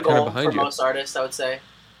that's that kind of the goal behind for most artists, I would say.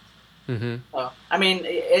 So, I mean,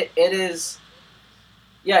 it is.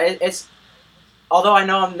 Yeah, it's. Although I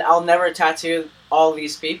know I'll never tattoo all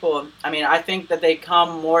these people. I mean, I think that they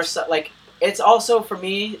come more so, like, it's also for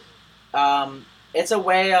me. It's a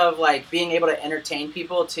way of like being able to entertain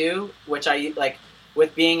people too, which I like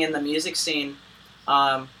with being in the music scene.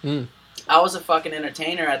 I was a fucking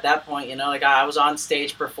entertainer at that point, you know. Like, I was on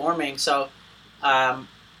stage performing, so I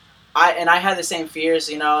had the same fears,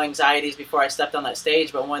 you know, anxieties before I stepped on that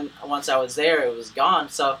stage. But once I was there, it was gone.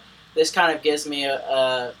 So this kind of gives me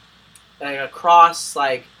a cross,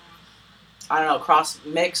 like, I don't know, cross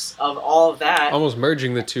mix of all of that. Almost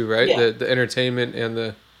merging the two, right? Yeah. The entertainment and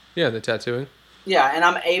the tattooing. Yeah, and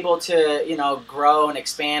I'm able to, you know, grow and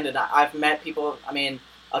expand. And I've met people, I mean,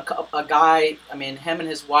 a guy, I mean, him and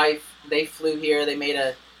his wife, they flew here. They made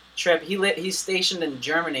a trip. He's stationed in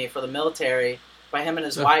Germany for the military. But him and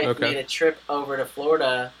his wife made a trip over to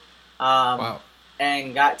Florida,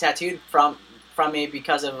 and got tattooed from from me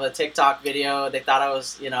because of a TikTok video. They thought I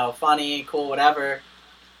was, funny, cool, whatever.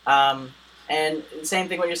 And same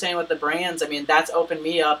thing what you're saying with the brands. I mean, that's opened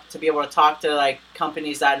me up to be able to talk to like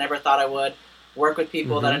companies that I never thought I would, work with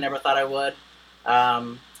people that I never thought I would.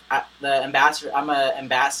 I'm an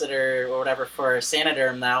ambassador or whatever for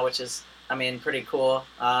Sanoderm now, which is, pretty cool.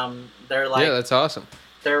 They're like, yeah, that's awesome.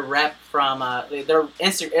 Their rep from it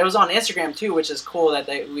was on Instagram too, which is cool that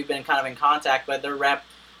we've been kind of in contact. But their rep,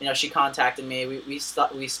 she contacted me. We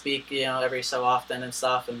speak, every so often and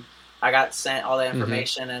stuff, and I got sent all the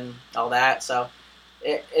information and all that. So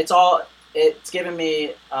it's given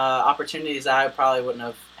me opportunities that I probably wouldn't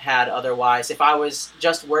have had otherwise if I was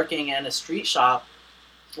just working in a street shop,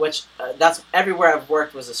 which that's everywhere I've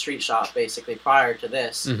worked was a street shop basically prior to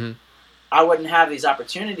this. I wouldn't have these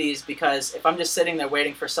opportunities because if I'm just sitting there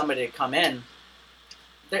waiting for somebody to come in,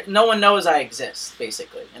 no one knows I exist,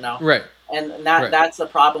 basically, Right. And that's the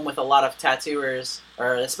problem with a lot of tattooers,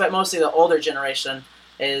 or mostly the older generation,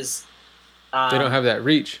 is they don't have that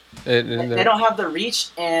reach. They don't have the reach,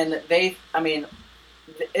 and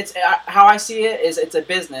it's how I see it is it's a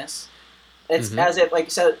business. It's as if, like,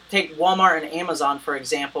 so take Walmart and Amazon, for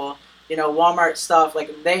example. Walmart stuff,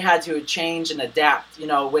 like, they had to change and adapt,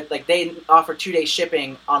 with, like, they offer 2-day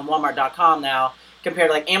shipping on Walmart.com now, compared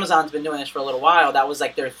to, like, Amazon's been doing this for a little while. That was,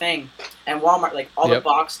 like, their thing. And Walmart, like, all the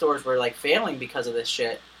box stores were, like, failing because of this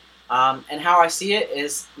shit. And how I see it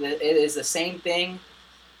is the same thing,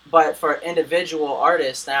 but for individual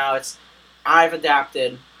artists now, I've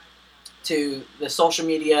adapted to the social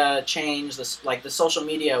media change, the social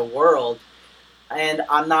media world. And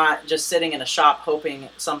I'm not just sitting in a shop hoping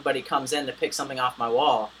somebody comes in to pick something off my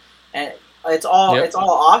wall. And it's all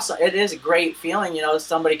awesome. It is a great feeling,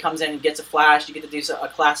 somebody comes in and gets a flash, you get to do a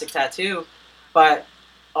classic tattoo. But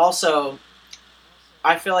also,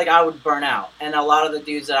 I feel like I would burn out. And a lot of the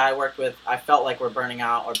dudes that I worked with, I felt like were burning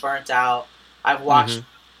out or burnt out. I've watched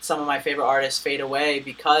some of my favorite artists fade away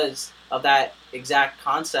because of that exact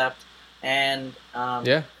concept. And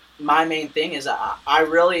my main thing is I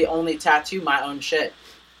really only tattoo my own shit.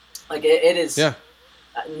 Like, it is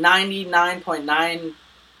 99.9%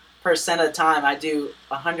 of the time I do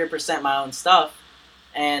 100% my own stuff.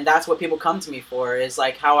 And that's what people come to me for, is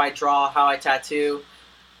like how I draw, how I tattoo.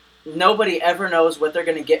 Nobody ever knows what they're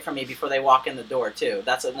going to get from me before they walk in the door too.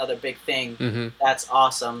 That's another big thing. That's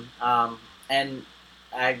awesome. And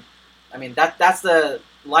that's the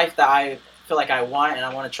life that I feel like I want, and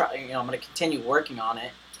I want to try, I'm going to continue working on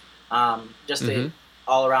it. Just to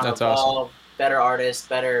all around evolve, awesome. Better artists,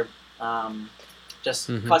 better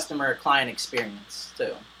customer client experience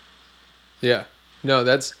too. Yeah, no,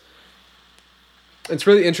 it's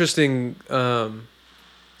really interesting.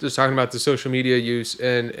 Just talking about the social media use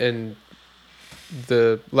and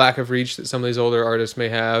the lack of reach that some of these older artists may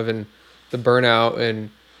have, and the burnout,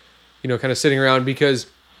 and kind of sitting around, because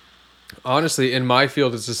honestly, in my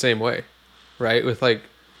field, it's the same way, right? With like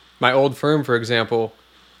my old firm, for example,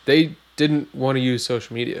 they didn't want to use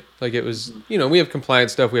social media. Like, it was, we have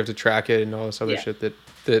compliance stuff, we have to track it and all this other shit that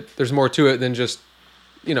there's more to it than just,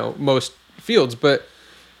 most fields, but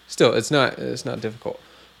still, it's not difficult.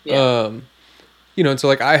 Yeah. And so,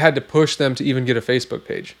 like, I had to push them to even get a Facebook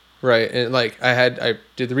page, right? And like, I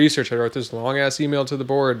did the research, I wrote this long ass email to the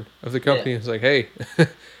board of the company. It's like, hey,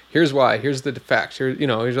 here's why, here's the facts,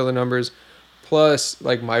 here's all the numbers, plus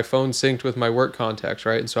like my phone synced with my work contacts,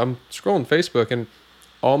 right? And so I'm scrolling Facebook, and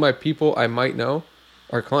all my people I might know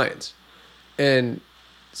are clients. And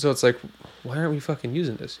so it's like, why aren't we fucking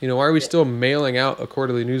using this? Why are we still mailing out a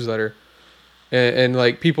quarterly newsletter? And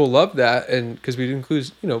like, people love that, and because we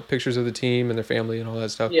include, pictures of the team and their family and all that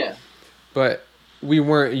stuff. Yeah. But we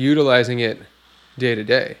weren't utilizing it day to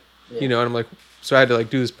day. And I'm like, so I had to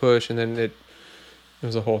like do this push, and then it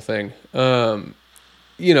was a whole thing. And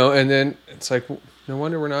then it's like, no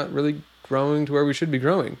wonder we're not really growing to where we should be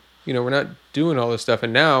growing. We're not doing all this stuff.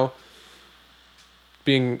 And now,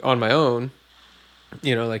 being on my own,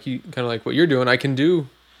 like you, kind of like what you're doing, I can do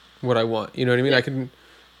what I want. You know what I mean? Yeah. I can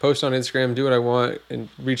post on Instagram, do what I want, and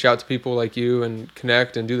reach out to people like you, and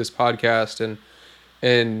connect, and do this podcast.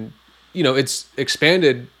 And it's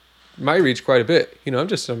expanded my reach quite a bit. I'm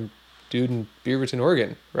just some dude in Beaverton,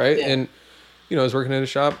 Oregon, right? Yeah. And, I was working at a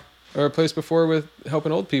shop or a place before with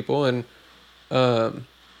helping old people. And,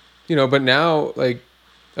 but now, like,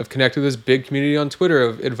 I've connected with this big community on Twitter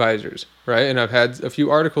of advisors, right? And I've had a few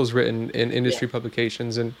articles written in industry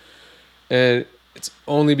publications, and it's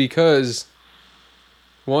only because,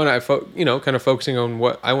 one, kind of focusing on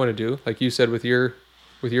what I want to do, like you said with your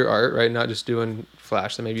art, right? Not just doing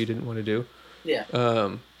flash that maybe you didn't want to do. Yeah.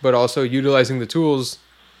 But also utilizing the tools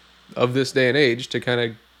of this day and age to kind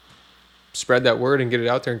of spread that word and get it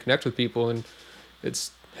out there and connect with people, and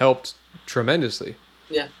it's helped tremendously.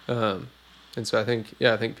 Yeah. And so I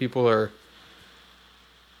think people are.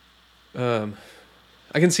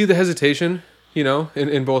 I can see the hesitation,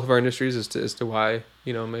 in both of our industries as to why,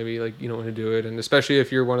 maybe like you don't want to do it, and especially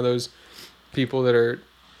if you're one of those people that are,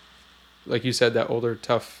 like you said, that older,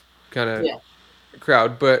 tough kind of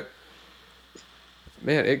crowd. But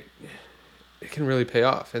man, it can really pay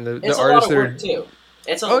off, and the artists that are too.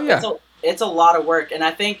 It's a lot of work, and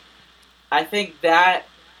I think that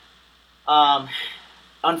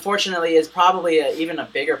unfortunately is probably even a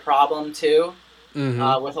bigger problem too.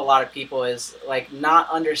 With a lot of people is like not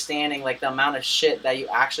understanding like the amount of shit that you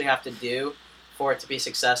actually have to do for it to be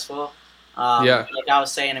successful. Like I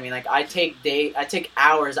was saying, I mean, like I take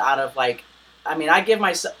hours out of like, I mean, I give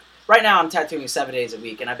myself, right now I'm tattooing 7 days a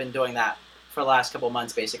week, and I've been doing that for the last couple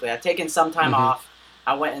months basically. I've taken some time off.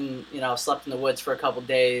 I went and slept in the woods for a couple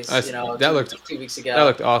days. That looked 2 weeks ago. That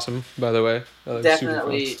looked awesome, by the way.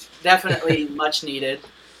 Definitely much needed.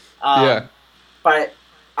 But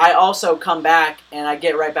I also come back and I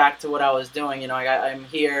get right back to what I was doing. I'm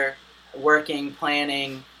here working,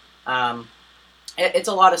 planning. It's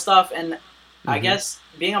a lot of stuff, and I guess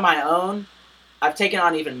being on my own, I've taken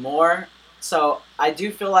on even more. So I do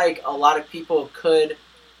feel like a lot of people could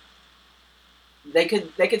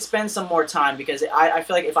spend some more time, because I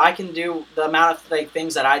feel like if I can do the amount of like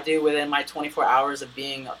things that I do within my 24 hours of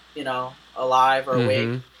being alive or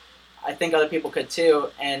awake, I think other people could too.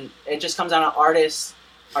 And it just comes down to artists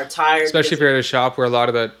are tired, especially if you're at a shop where a lot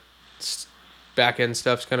of the back end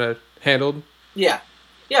stuff's kind of handled. Right.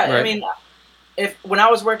 I mean, when I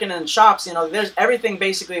was working in shops, there's everything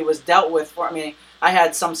basically was dealt with for me. I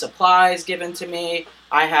had some supplies given to me.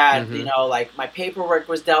 I had, like my paperwork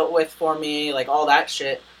was dealt with for me, like all that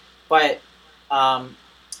shit. But, and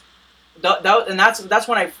that's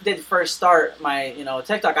when I did first start my,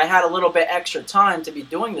 TikTok. I had a little bit extra time to be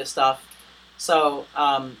doing this stuff. So,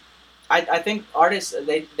 I think artists,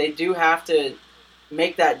 they do have to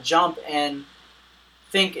make that jump and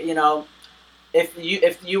think,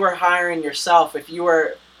 if you were hiring yourself, if you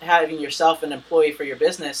were having yourself an employee for your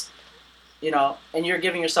business, and you're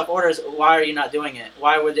giving yourself orders, why are you not doing it?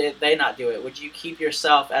 Why would they not do it? Would you keep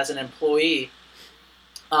yourself as an employee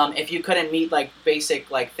if you couldn't meet like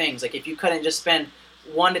basic like things? Like if you couldn't just spend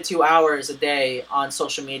 1 to 2 hours a day on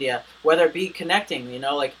social media, whether it be connecting,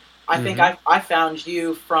 like I think I found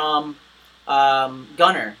you from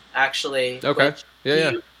Gunner, actually. Okay.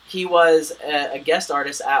 He was a guest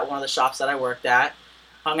artist at one of the shops that I worked at.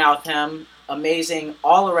 Hung out with him. Amazing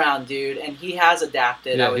all around dude, and he has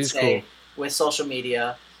adapted, I would say, cool with social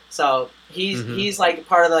media. So he's like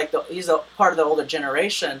part of he's a part of the older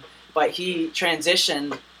generation, but he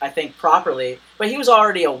transitioned, I think, properly. But he was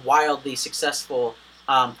already a wildly successful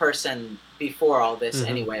person before all this,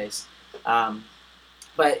 anyways.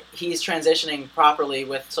 But he's transitioning properly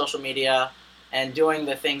with social media and doing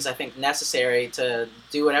the things I think necessary to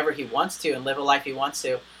do whatever he wants to and live a life he wants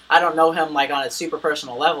to. I don't know him like on a super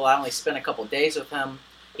personal level. I only spent a couple days with him.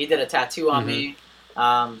 He did a tattoo on me.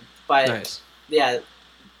 But nice. Yeah,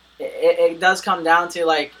 it does come down to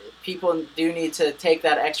like people do need to take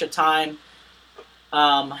that extra time.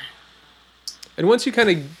 And once you kind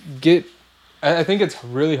of get, I think it's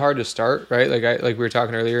really hard to start, right? Like we were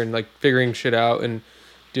talking earlier, and like figuring shit out and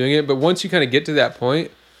doing it. But once you kind of get to that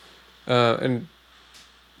point, and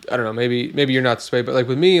I don't know, maybe you're not this way, but like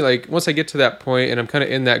with me, like once I get to that point and I'm kind of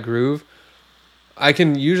in that groove, I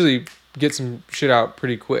can usually get some shit out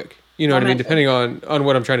pretty quick. You know what I mean? Depending on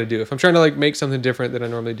what I'm trying to do. If I'm trying to like make something different than I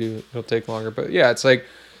normally do, it'll take longer. But yeah, it's like,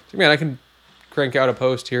 man, I can crank out a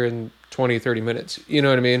post here in 20, 30 minutes. You know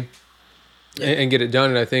what I mean? Yeah. And get it done.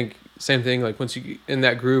 And I think same thing, like once you get in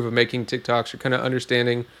that groove of making TikToks, you're kind of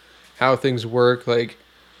understanding how things work. Like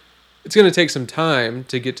it's going to take some time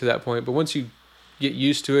to get to that point. But once you get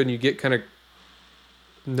used to it and you get kind of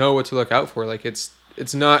know what to look out for, like it's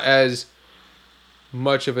not as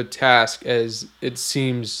much of a task as it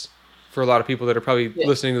seems for a lot of people that are probably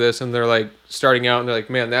listening to this, and they're like starting out and they're like,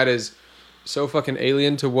 man, that is so fucking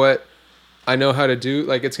alien to what I know how to do.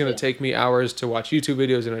 Like it's going to take me hours to watch YouTube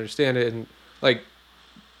videos and understand it, and like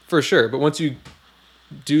for sure. But once you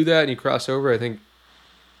do that and you cross over, I think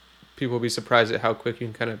people will be surprised at how quick you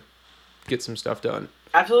can kind of get some stuff done.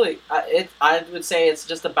 Absolutely. I would say it's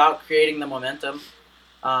just about creating the momentum.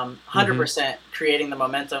 100% creating the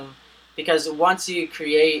momentum, because once you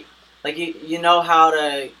create, like you know how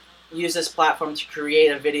to use this platform to create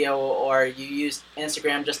a video, or you use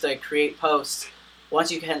Instagram just to create posts. Once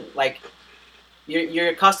you can, like, you're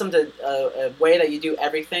accustomed to a way that you do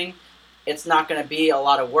everything, it's not going to be a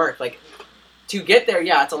lot of work. Like to get there,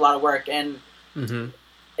 yeah, it's a lot of work. And Mm-hmm.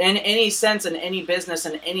 in any sense, in any business,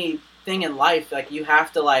 in anything in life, like you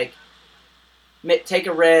have to like take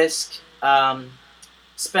a risk,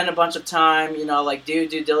 spend a bunch of time, you know, like do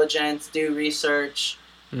due diligence, do research.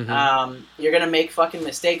 Mm-hmm. You're gonna make fucking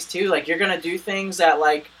mistakes too. Like you're gonna do things that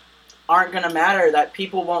like aren't gonna matter, that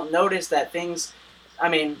people won't notice, that things, I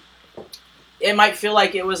mean, it might feel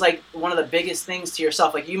like it was like one of the biggest things to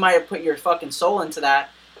yourself. Like you might have put your fucking soul into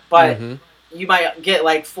that, but Mm-hmm. you might get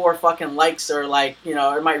like 4 fucking likes, or like, you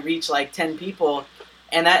know, it might reach like 10 people,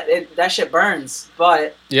 and that shit burns.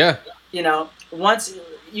 But Yeah. you know, once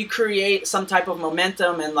you create some type of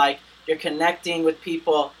momentum and like you're connecting with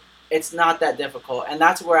people, it's not that difficult. And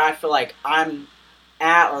that's where I feel like I'm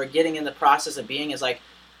at, or getting in the process of being, is like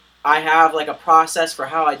I have like a process for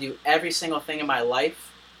how I do every single thing in my life,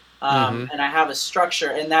 Mm-hmm. and I have a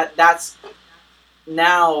structure, and that's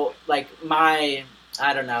now like my,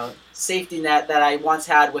 I don't know, safety net that I once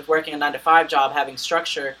had with working a 9-to-5 job, having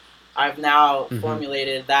structure. I've now Mm-hmm.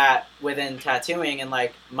 formulated that within tattooing and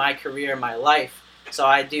like my career, my life. So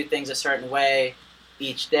I do things a certain way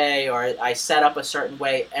each day, or I set up a certain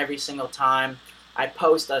way every single time. I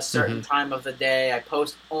post a certain Mm-hmm. time of the day. I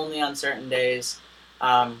post only on certain days.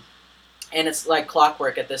 And it's like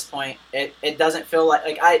clockwork at this point. It doesn't feel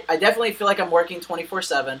like I definitely feel like I'm working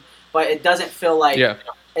 24/7, but it doesn't feel like Yeah.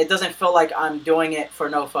 I'm doing it for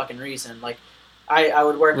no fucking reason. Like I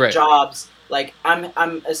would work Right. jobs, like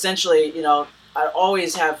I'm essentially, you know, I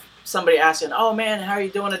always have somebody asking, "Oh man, how are you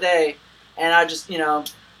doing today?" And I just, you know,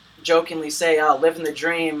 jokingly say, "Oh, living the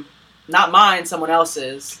dream." Not mine, someone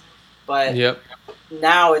else's. But Yep.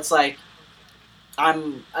 now it's like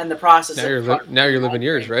I'm in the process Now of you're fucking now living you're my living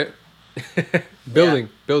yours, dream. right? Yeah.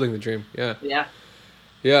 building the dream. Yeah. Yeah.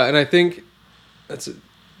 Yeah, and I think that's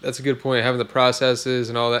a good point, having the processes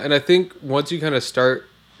and all that. And I think once you kind of start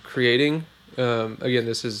creating, again,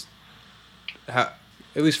 this is how,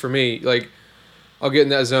 at least for me, like I'll get in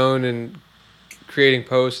that zone and creating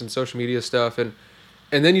posts and social media stuff, and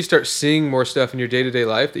then you start seeing more stuff in your day to day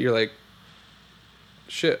life that you're like,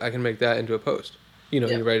 shit, I can make that into a post. You know,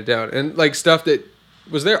 Yeah. you write it down, and like stuff that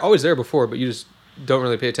was there always there before, but you just don't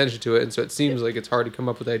really pay attention to it, and so it seems like it's hard to come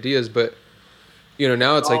up with ideas, but you know,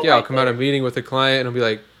 now it's like, All yeah, I'll right come out of there. a meeting with a client and I'll be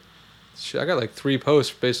like, shit, I got like 3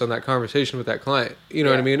 posts based on that conversation with that client. You know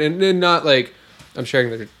what I Yeah. mean? And not like I'm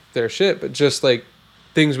sharing their shit, but just like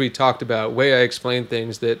things we talked about, way I explained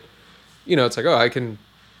things that, you know, it's like, oh, I can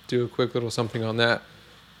do a quick little something on that.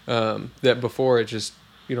 That before it just,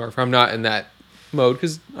 you know, if I'm not in that mode,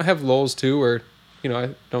 because I have lulls too, where, you know, I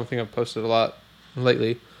don't think I've posted a lot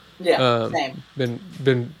lately. Yeah. Same.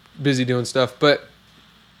 Been busy doing stuff, but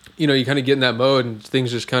you know, you kind of get in that mode and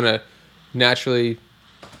things just kind of naturally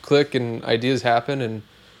click and ideas happen, and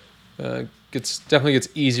definitely gets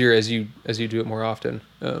easier as you do it more often.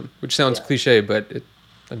 Which sounds Yeah. cliche, but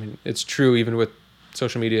I mean, it's true even with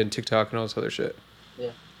social media and TikTok and all this other shit.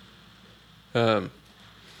 Yeah.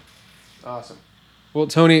 Awesome. Well,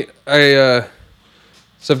 Tony, so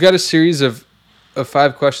I've got a series of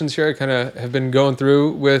 5 questions here. I kind of have been going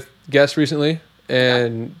through with guests recently,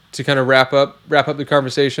 and to kind of wrap up the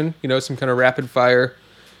conversation, you know, some kind of rapid fire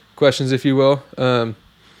questions, if you will. Not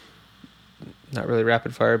really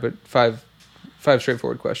rapid fire, but five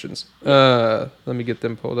straightforward questions. Let me get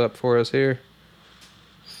them pulled up for us here.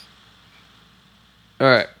 All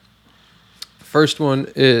right. First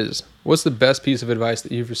one is, what's the best piece of advice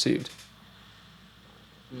that you've received?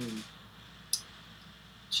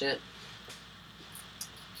 Shit.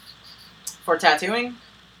 For tattooing?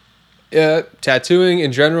 Yeah, tattooing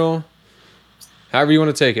in general, however you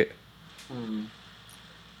want to take it.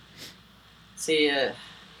 See, I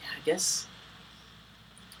guess.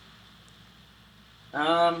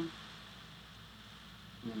 I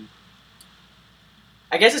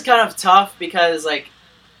guess it's kind of tough because, like,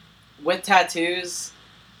 with tattoos,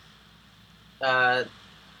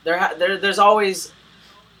 there's always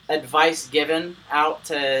advice given out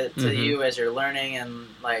to you as you're learning and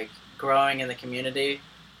like growing in the community.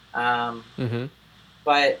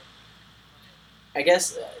 But I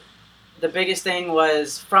guess the biggest thing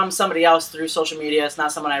was from somebody else through social media. It's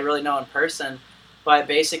not someone I really know in person, but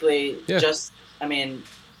basically just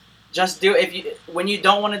do it. When you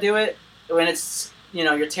don't want to do it, when it's, you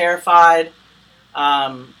know, you're terrified,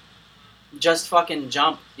 just fucking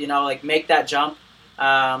jump, you know, like make that jump.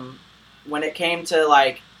 When it came to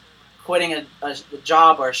like quitting a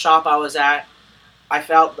job or a shop I was at, I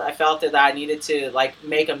felt that I needed to like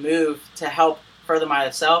make a move to help further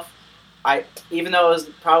myself. Even though it was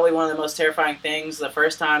probably one of the most terrifying things the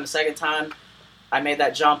first time, the second time, I made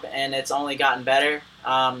that jump and it's only gotten better.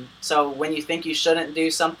 So when you think you shouldn't do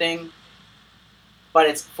something, but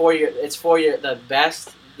it's for the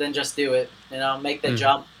best, then just do it. Make the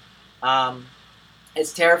jump.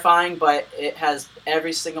 It's terrifying, but it has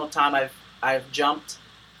every single time I've jumped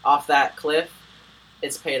off that cliff,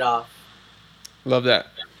 it's paid off. Love that.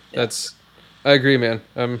 Yeah. I agree, man.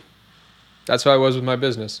 That's how I was with my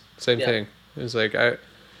business. Same thing. It was like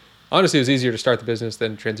honestly, it was easier to start the business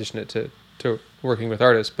than transition it to working with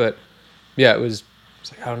artists. But yeah, it was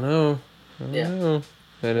like, I don't know.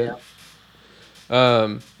 And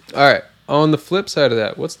all right. On the flip side of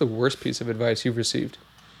that, what's the worst piece of advice you've received?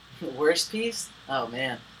 Worst piece? Oh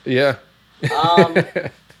man. Yeah.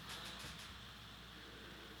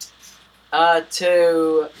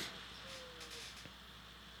 To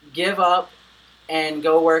give up and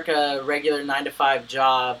go work a regular 9-to-5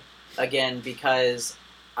 job again because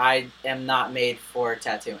I am not made for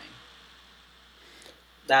tattooing.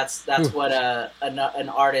 That's what an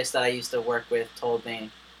artist that I used to work with told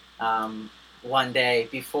me one day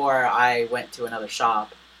before I went to another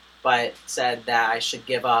shop, but said that I should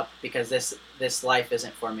give up because this life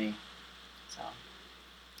isn't for me. So,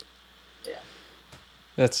 yeah.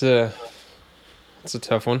 That's a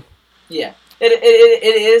tough one. Yeah, it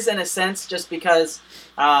is in a sense, just because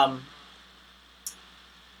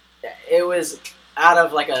it was out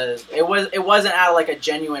of like it wasn't out of like a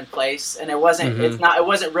genuine place, and it wasn't it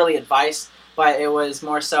wasn't really advice, but it was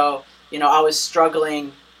more so, I was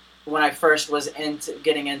struggling when I first was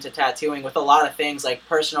getting into tattooing with a lot of things like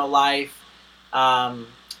personal life,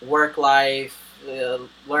 work life,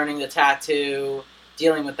 learning the tattoo,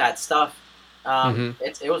 dealing with that stuff.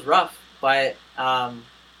 It was rough, but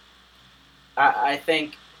I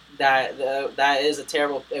think that that is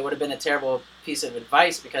it would have been a terrible piece of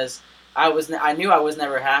advice, because I knew I was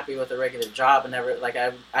never happy with a regular job, and never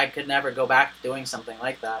I could never go back to doing something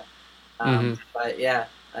like that. But yeah,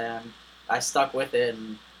 I stuck with it,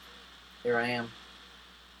 and here I am.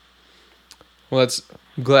 Well,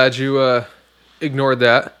 I'm glad you ignored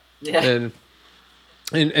that. Yeah.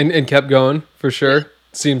 And kept going, for sure. Yeah.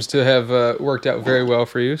 Seems to have worked out very well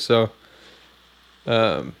for you. So,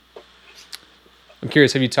 I'm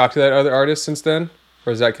curious, have you talked to that other artist since then,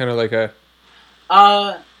 or is that kind of like a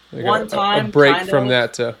one time a break from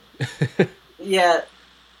that? Yeah,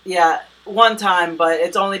 one time, but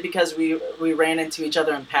it's only because we ran into each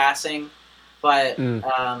other in passing. But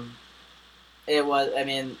it was. I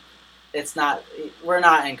mean, it's not. We're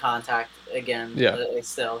not in contact again. Yeah.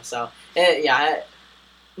 Still. So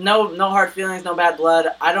no hard feelings, no bad blood.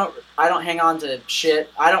 I don't hang on to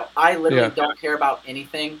shit. I literally don't care about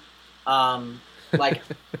anything. I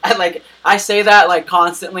say that like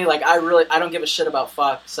constantly. Like I don't give a shit about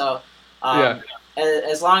fuck. So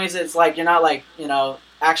as long as it's like you're not like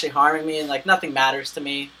actually harming me, and like nothing matters to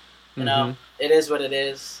me. It is what it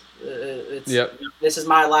is. This is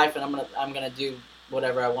my life, and I'm gonna do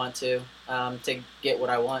whatever I want to get what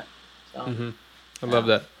I want. So I love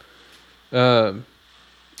that.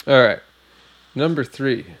 All right, number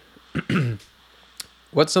 3.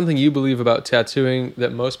 What's something you believe about tattooing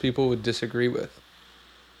that most people would disagree with?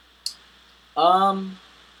 I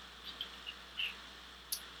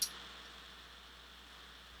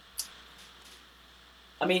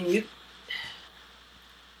mean, you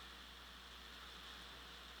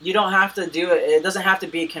don't have to do it. It doesn't have to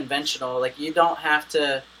be conventional. Like you don't have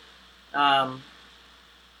to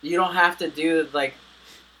do like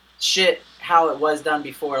shit how it was done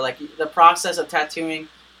before. Like the process of tattooing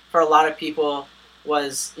for a lot of people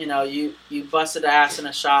was, you busted ass in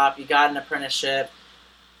a shop, you got an apprenticeship,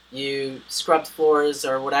 you scrubbed floors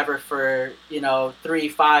or whatever for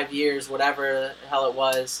 3-5 years, whatever the hell it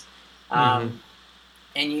was.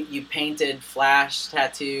 And you painted flash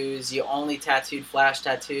tattoos. You only tattooed flash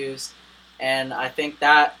tattoos. And I think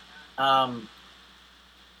that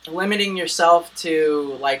limiting yourself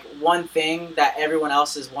to like one thing that everyone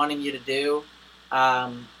else is wanting you to do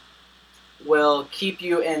will keep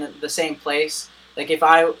you in the same place. Like if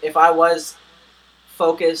I was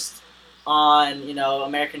focused on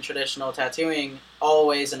American traditional tattooing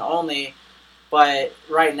always and only, but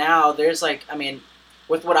right now there's like, I mean,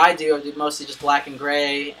 with what I do mostly just black and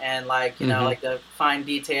gray and like like the fine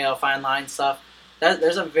detail, fine line stuff.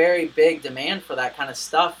 There's a very big demand for that kind of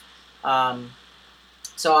stuff.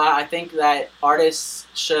 So I think that artists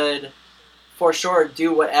should, for sure,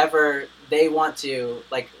 do whatever they want to,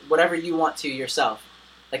 like whatever you want to yourself.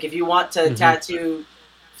 Like if you want to tattoo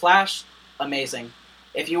flash, amazing.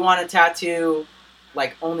 If you want to tattoo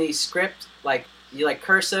like only script, like you like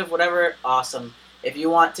cursive, whatever, awesome. If you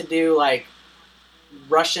want to do like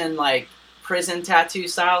Russian like prison tattoo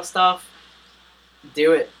style stuff,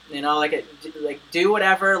 do it. Like do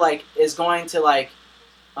whatever like is going to like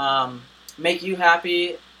make you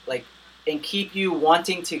happy, like, and keep you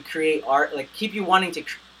wanting to create art, like keep you wanting to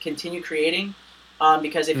continue creating.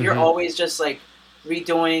 Because if you're always just like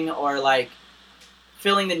redoing or like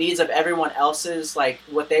filling the needs of everyone else's, like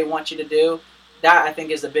what they want you to do, that I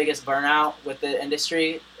think is the biggest burnout with the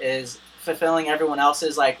industry, is fulfilling everyone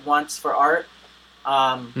else's like wants for art.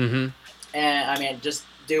 And I mean, just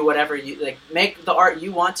do whatever you like, make the art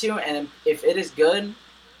you want to, and if it is good,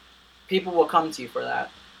 people will come to you for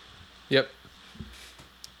that. Yep.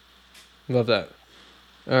 Love that.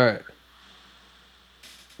 All right.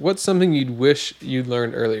 What's something you'd wish you'd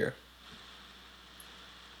learned earlier?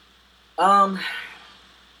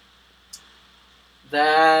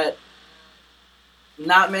 That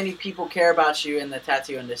not many people care about you in the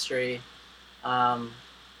tattoo industry. Not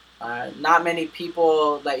many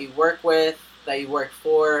people that you work with, that you work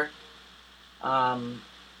for, are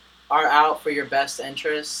out for your best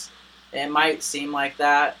interests. It might seem like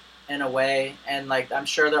that in a way, and like I'm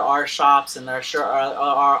sure there are shops and there sure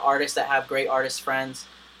are artists that have great artist friends,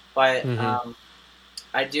 but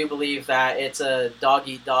I do believe that it's a dog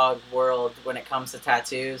eat dog world when it comes to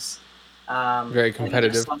tattoos. Very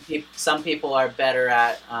competitive. Some people are better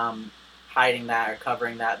at hiding that or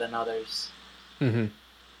covering that than others.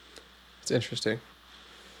 It's interesting.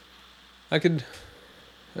 I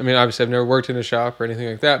mean, obviously I've never worked in a shop or anything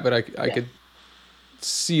like that, but I could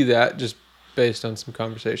see that just based on some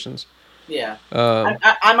conversations. Yeah.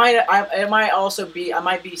 I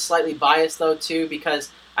might be slightly biased though too,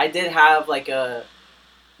 because I did have like a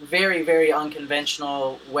very, very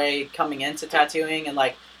unconventional way coming into tattooing, and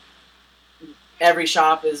like every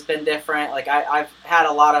shop has been different. Like I've had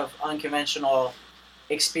a lot of unconventional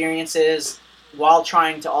experiences while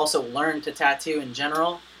trying to also learn to tattoo in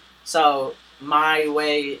general. So my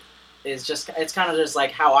way is just, it's kind of just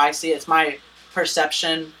like how I see it. It's my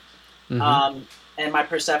perception, and my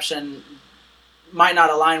perception might not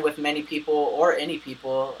align with many people or any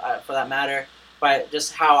people for that matter, but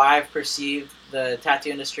just how I've perceived the tattoo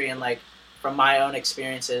industry and like from my own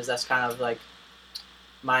experiences, that's kind of like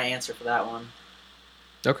my answer for that one.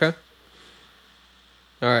 Okay.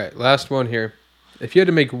 All right, last one here. If you had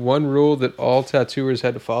to make one rule that all tattooers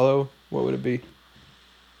had to follow, what would it be?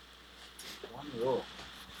 One rule.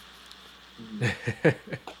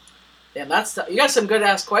 Damn, you got some good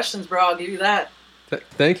ass questions, bro. I'll give you that.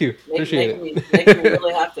 Thank you. Appreciate it. Making me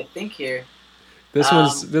really have to think here. This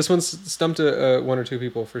one's stumped one or two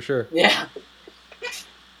people for sure. Yeah.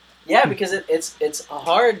 Yeah, because it's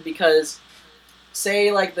hard, because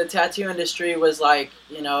say like the tattoo industry was like,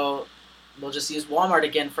 you know, we'll just use Walmart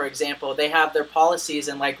again for example. They have their policies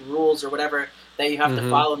and like rules or whatever that you have to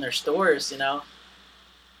follow in their stores, you know.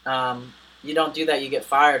 You don't do that, you get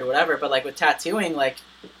fired or whatever. But like with tattooing, like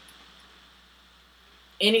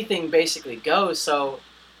anything basically goes. So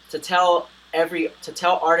to tell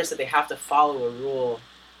artists that they have to follow a rule,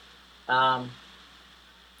 I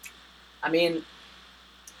mean,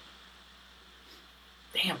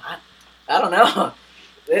 damn, I don't know.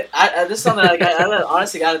 This is something like I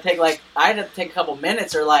honestly got to take, like, I had to take a couple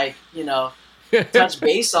minutes or like, you know, touch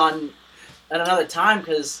base on at another time,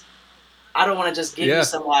 because I don't want to just give you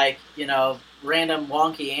some like, you know, random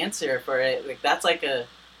wonky answer for it. Like that's like a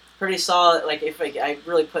pretty solid, like if I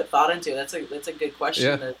really put thought into it, that's a good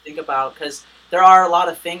question to think about, because there are a lot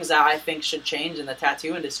of things that I think should change in the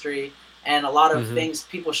tattoo industry, and a lot of things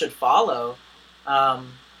people should follow. I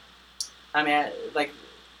mean, like,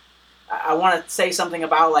 I want to say something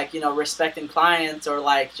about like, you know, respecting clients or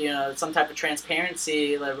like, you know, some type of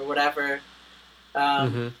transparency or whatever.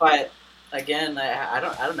 But again, I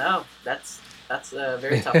don't know. That's a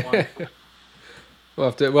very tough one. We'll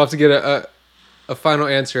have to get a final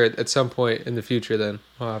answer at some point in the future. Then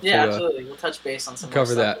we'll have absolutely. We'll touch base on some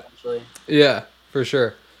cover more that stuff eventually. Yeah, for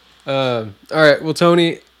sure. All right. Well,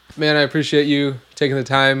 Tony, man, I appreciate you taking the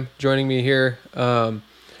time joining me here.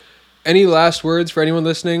 Any last words for anyone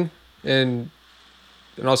listening, and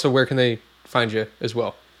also where can they find you as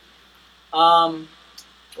well?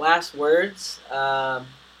 Last words.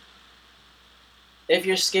 If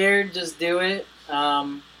you're scared, just do it.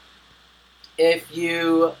 If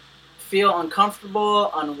you feel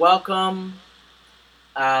uncomfortable, unwelcome,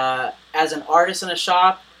 as an artist in a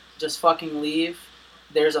shop, just fucking leave.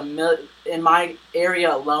 There's in my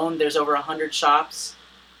area alone, there's over 100 shops.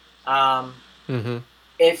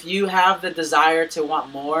 If you have the desire to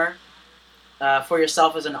want more for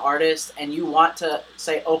yourself as an artist, and you want to,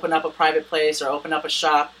 say, open up a private place or open up a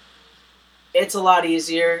shop, it's a lot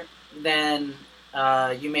easier than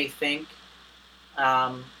you may think.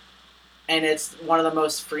 And it's one of the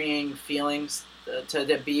most freeing feelings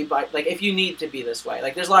to be, like, if you need to be this way.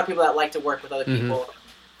 Like, there's a lot of people that like to work with other people,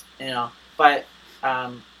 you know. but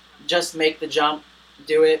just make the jump,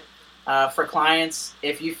 do it. For clients,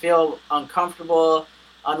 if you feel uncomfortable,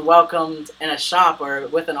 unwelcomed in a shop or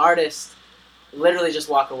with an artist, literally just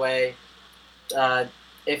walk away.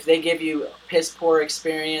 If they give you piss poor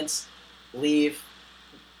experience, leave.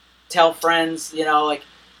 Tell friends, like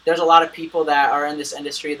there's a lot of people that are in this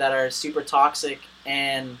industry that are super toxic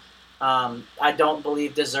and I don't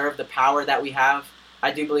believe deserve the power that we have.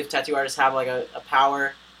 I do believe tattoo artists have like a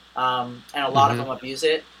power and a lot of them abuse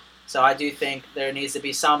it. So I do think there needs to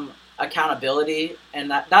be some accountability, and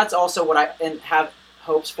that's also what I have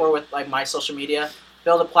hopes for with like my social media.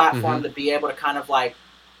 Build a platform to be able to kind of like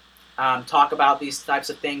talk about these types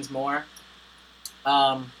of things more.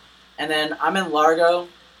 And then I'm in Largo.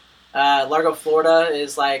 Largo, Florida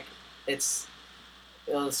is like, it's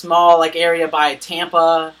a small like area by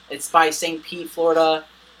Tampa. It's by St. Pete, Florida.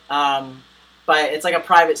 But it's like a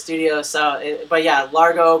private studio. But yeah,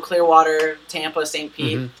 Largo, Clearwater, Tampa, St.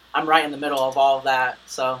 Pete. I'm right in the middle of all of that.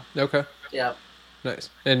 So okay, yeah, nice.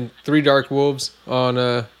 And 3 Dark Wolves on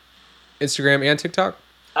Instagram and TikTok.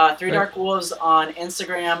 3 Dark Wolves on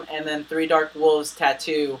Instagram, and then 3 Dark Wolves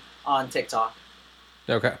Tattoo on TikTok.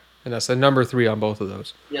 Okay, and that's the number 3 on both of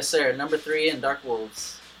those. Yes, sir. Number 3 and Dark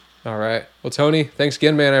Wolves. All right. Well, Tony, thanks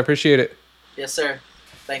again, man. I appreciate it. Yes, sir.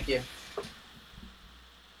 Thank you.